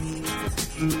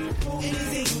 It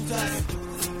is angel dust.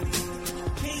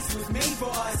 Case was made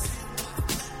for us.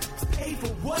 Pay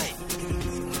for what?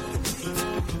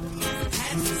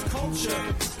 Access culture.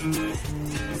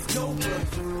 It's doper.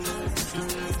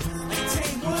 Like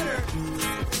Tay Water.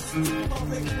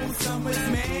 Public summers,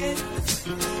 man.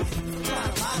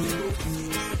 Chronological.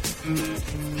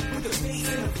 With the bass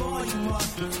and the volume up.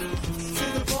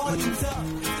 Till the volume's up.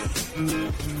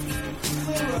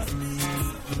 Clearer.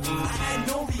 I had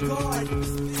no regard,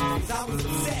 cause I was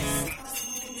obsessed.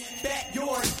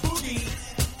 Backyard boogie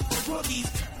for rookies.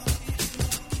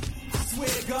 I swear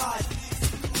to God.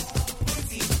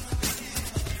 Pussy.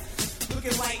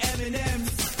 Looking like Eminem.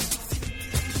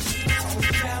 I was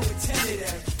down with 10 of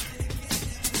them.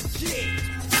 Shit.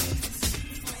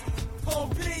 Oh,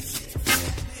 bitch.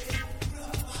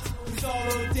 It was all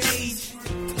those days.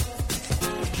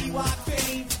 Ewok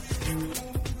fame.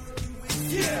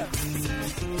 Yeah.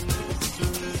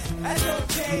 That's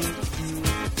okay.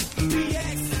 Be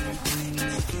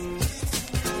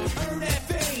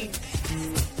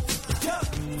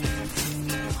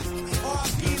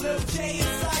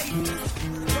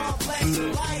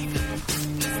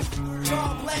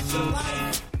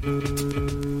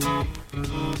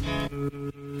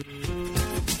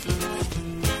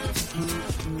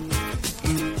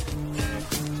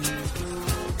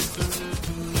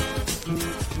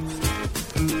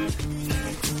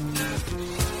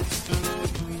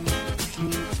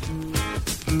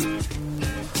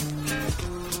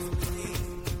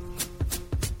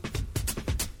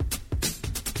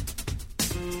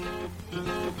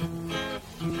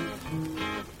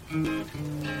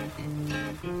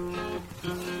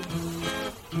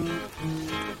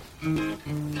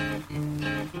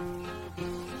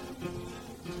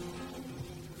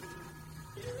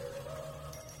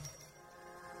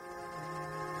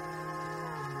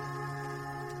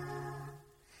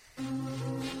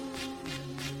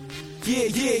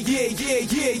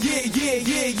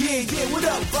What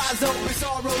up, Vazo,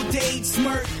 Bizarro, Dage,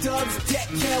 Smirk, Dubs, Deck,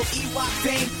 Kel, Ewok,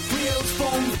 Fame, Reels,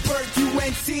 Phones, Burt,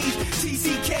 UNC,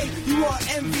 TCK,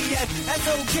 URMVF,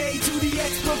 SOK,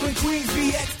 2DX, Brooklyn, Queens,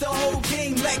 BX, the whole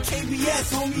game, like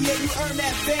KBS, homie, yeah, you earn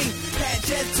that fame. Pat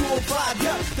Jets 205,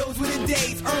 yeah, those were the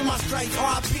days, earn my stripes,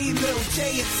 RIP, Lil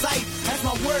J in sight, that's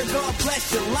my word, God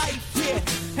bless your life, yeah,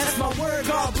 that's my word,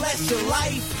 God bless your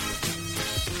life.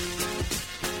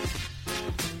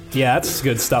 Yeah, that's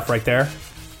good stuff right there.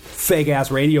 Fake ass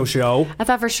radio show. I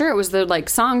thought for sure it was the like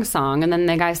song, and then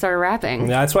the guy started rapping.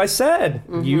 That's what I said.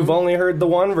 You've only heard the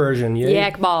one version.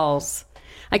 Yak balls.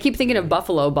 I keep thinking of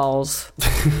buffalo balls.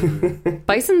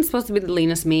 Bison's supposed to be the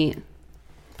leanest meat,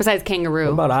 besides kangaroo.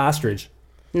 What about ostrich?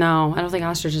 No, I don't think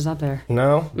ostrich is up there.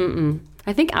 No?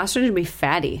 I think ostrich would be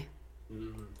fatty.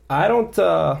 I don't,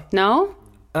 No?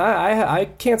 I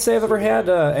can't say I've ever had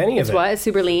any of it. What? It's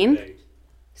super lean?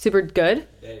 Super good?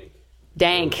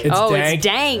 Dank. It's dank. It's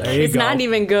dank. There you It's go. not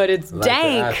even good. It's Like the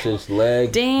dank. ostrich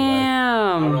leg.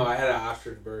 Damn. I had an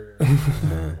ostrich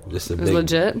burger. Just a It was big,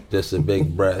 legit. just a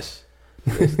big breast.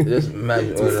 Just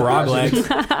imagine Frog legs.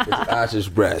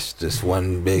 Ostrich breast, just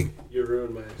one big You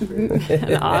ruined my experience.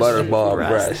 butterball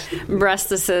breast.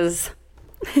 Breastises.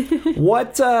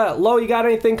 What, Lo, you got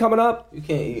anything coming up? You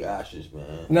can't eat ostrich, man.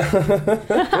 You know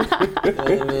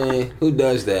what I mean? Who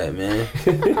does that, man?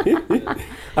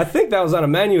 I think that was on a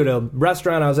menu at a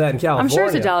restaurant I was at in California. I'm sure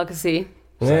it's a delicacy.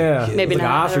 Yeah. Maybe It was like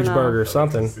not, I ostrich don't know. burger or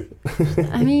something.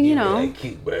 I mean, you know. That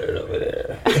cute bird over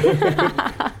there.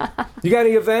 You got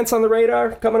any events on the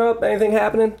radar coming up? Anything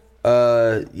happening?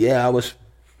 Yeah, I was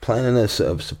planning a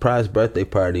surprise birthday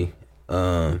party.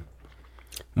 More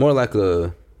like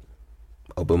a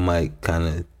open mic kind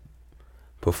of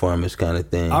performance kind of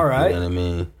thing. All right. You know what I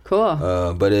mean?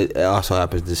 Cool. But it also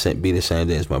happens to be the same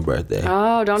day as my birthday.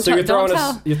 Oh, don't So tell. you're Don't throwing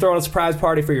tell. you're throwing a surprise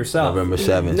party for yourself. November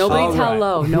 7th. Nobody All tell right.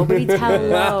 Low. Nobody tell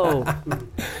Low.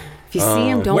 If you see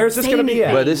him, don't Where's this say gonna be at?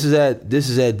 anything. But this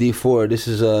is at D4. This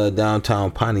is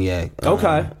downtown Pontiac.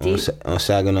 Okay. On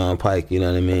Saginaw Pike. You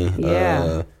know what I mean?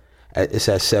 Yeah. It's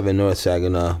at 7 North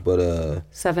Saginaw, but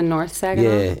 7 North Saginaw?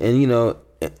 yeah, and you know,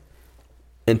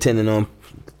 intending on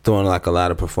throwing like a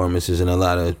lot of performances and a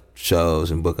lot of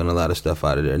shows and booking a lot of stuff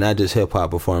out of there. Not just hip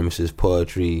hop performances,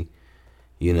 poetry,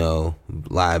 you know,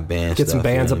 live band Get stuff. some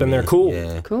bands you know up in what I there. mean? Cool.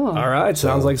 Yeah. Cool. All right.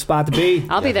 Sounds like a spot to be.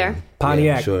 I'll be there.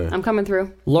 Pontiac. Yeah, sure. I'm coming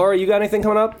through. Laura, you got anything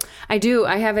coming up? I do.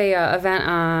 I have a event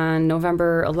on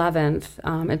November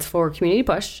 11th. It's for Community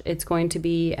Push. It's going to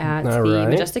be at All the right.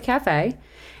 Majestic Cafe.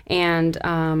 And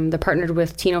they're partnered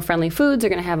with Tino Friendly Foods. They're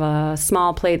going to have a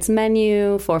small plates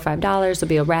menu, $4 or $5. There'll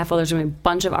be a raffle. There's going to be a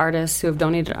bunch of artists who have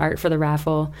donated art for the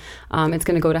raffle. It's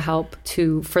going to go to help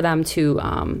for them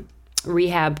to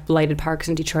rehab blighted parks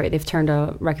in Detroit. They've turned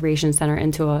a recreation center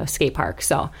into a skate park.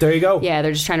 So There you go. yeah,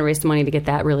 they're just trying to raise the money to get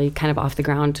that really kind of off the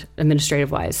ground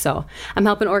administrative wise. So I'm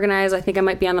helping organize. I think I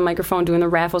might be on the microphone doing the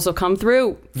raffle. So come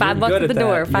through. $5 Good at the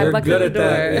door. that. $5 You're at good the at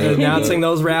that. door. Announcing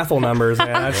those raffle numbers,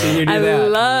 man. I've seen you do I that.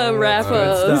 love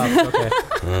raffles. Good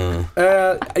stuff.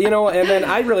 Okay. You know, and then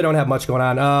I really don't have much going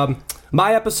on.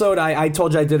 My episode, I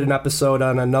told you I did an episode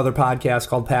on another podcast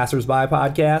called Passersby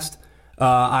Podcast.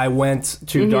 I went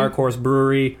to Dark Horse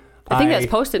Brewery. I think that's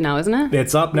posted now, isn't it?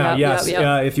 It's up now, Yep, yes. yep,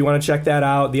 yep. If you want to check that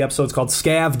out, the episode's called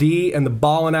Scav D and the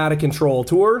Ballin' Out of Control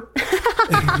Tour.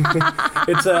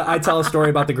 I tell a story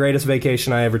about the greatest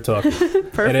vacation I ever took.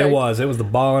 And it was the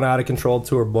Ballin' Out of Control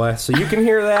Tour, boy. So you can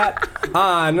hear that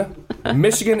on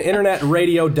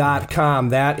MichiganInternetRadio.com.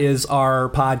 That is our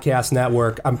podcast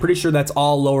network. I'm pretty sure that's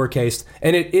all lowercase.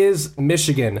 And it is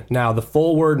Michigan now, the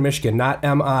full word Michigan, not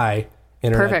M-I.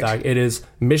 Internet. Perfect. It is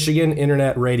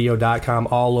MichiganInternetRadio.com,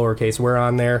 all lowercase. We're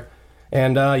on there.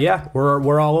 And yeah,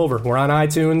 we're all over. We're on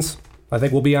iTunes. I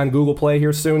think we'll be on Google Play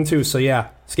here soon, too. So yeah,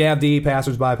 Scav D,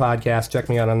 Passersby Podcast. Check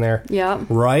me out on there. Yep.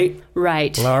 Right?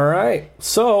 Right. All right.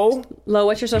 So, Lo,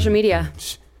 what's your social media?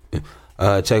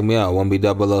 Check me out,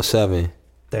 1B007.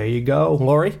 there you go.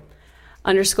 Lori?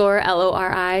 _LORIWILD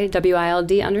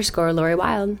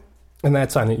 _ And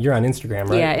that's you're on Instagram,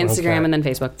 right? Yeah, Instagram Okay. and then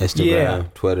Facebook. Instagram, Yeah.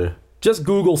 Twitter. Just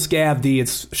Google Scav D.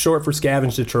 It's short for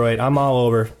Scavenge Detroit. I'm all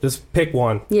over. Just pick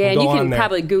one. Yeah, and Go you on can there.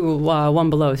 probably Google One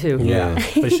Below too. Yeah,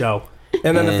 the show.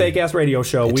 And then the And- Fake Ass Radio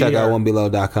Show. And check out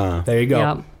onebelow.com. There you go.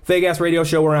 Yep. Fake Ass Radio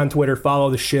Show. We're on Twitter. Follow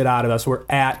the shit out of us. We're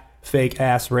at Fake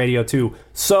Ass Radio 2.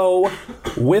 So,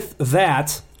 with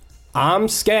that, I'm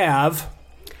Scav.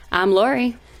 I'm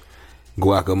Lori.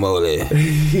 Guacamole.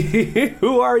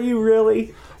 Who are you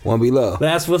really? One Below.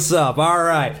 That's what's up. All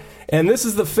right. And this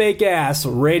is the Fake Ass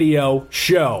Radio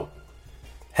Show.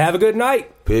 Have a good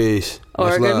night. Peace. Or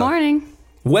Much good love. morning.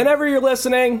 Whenever you're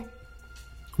listening,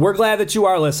 we're glad that you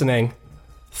are listening.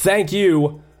 Thank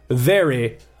you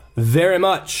very, very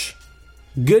much.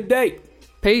 Good day.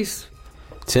 Peace.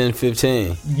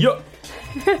 10:15. Yup.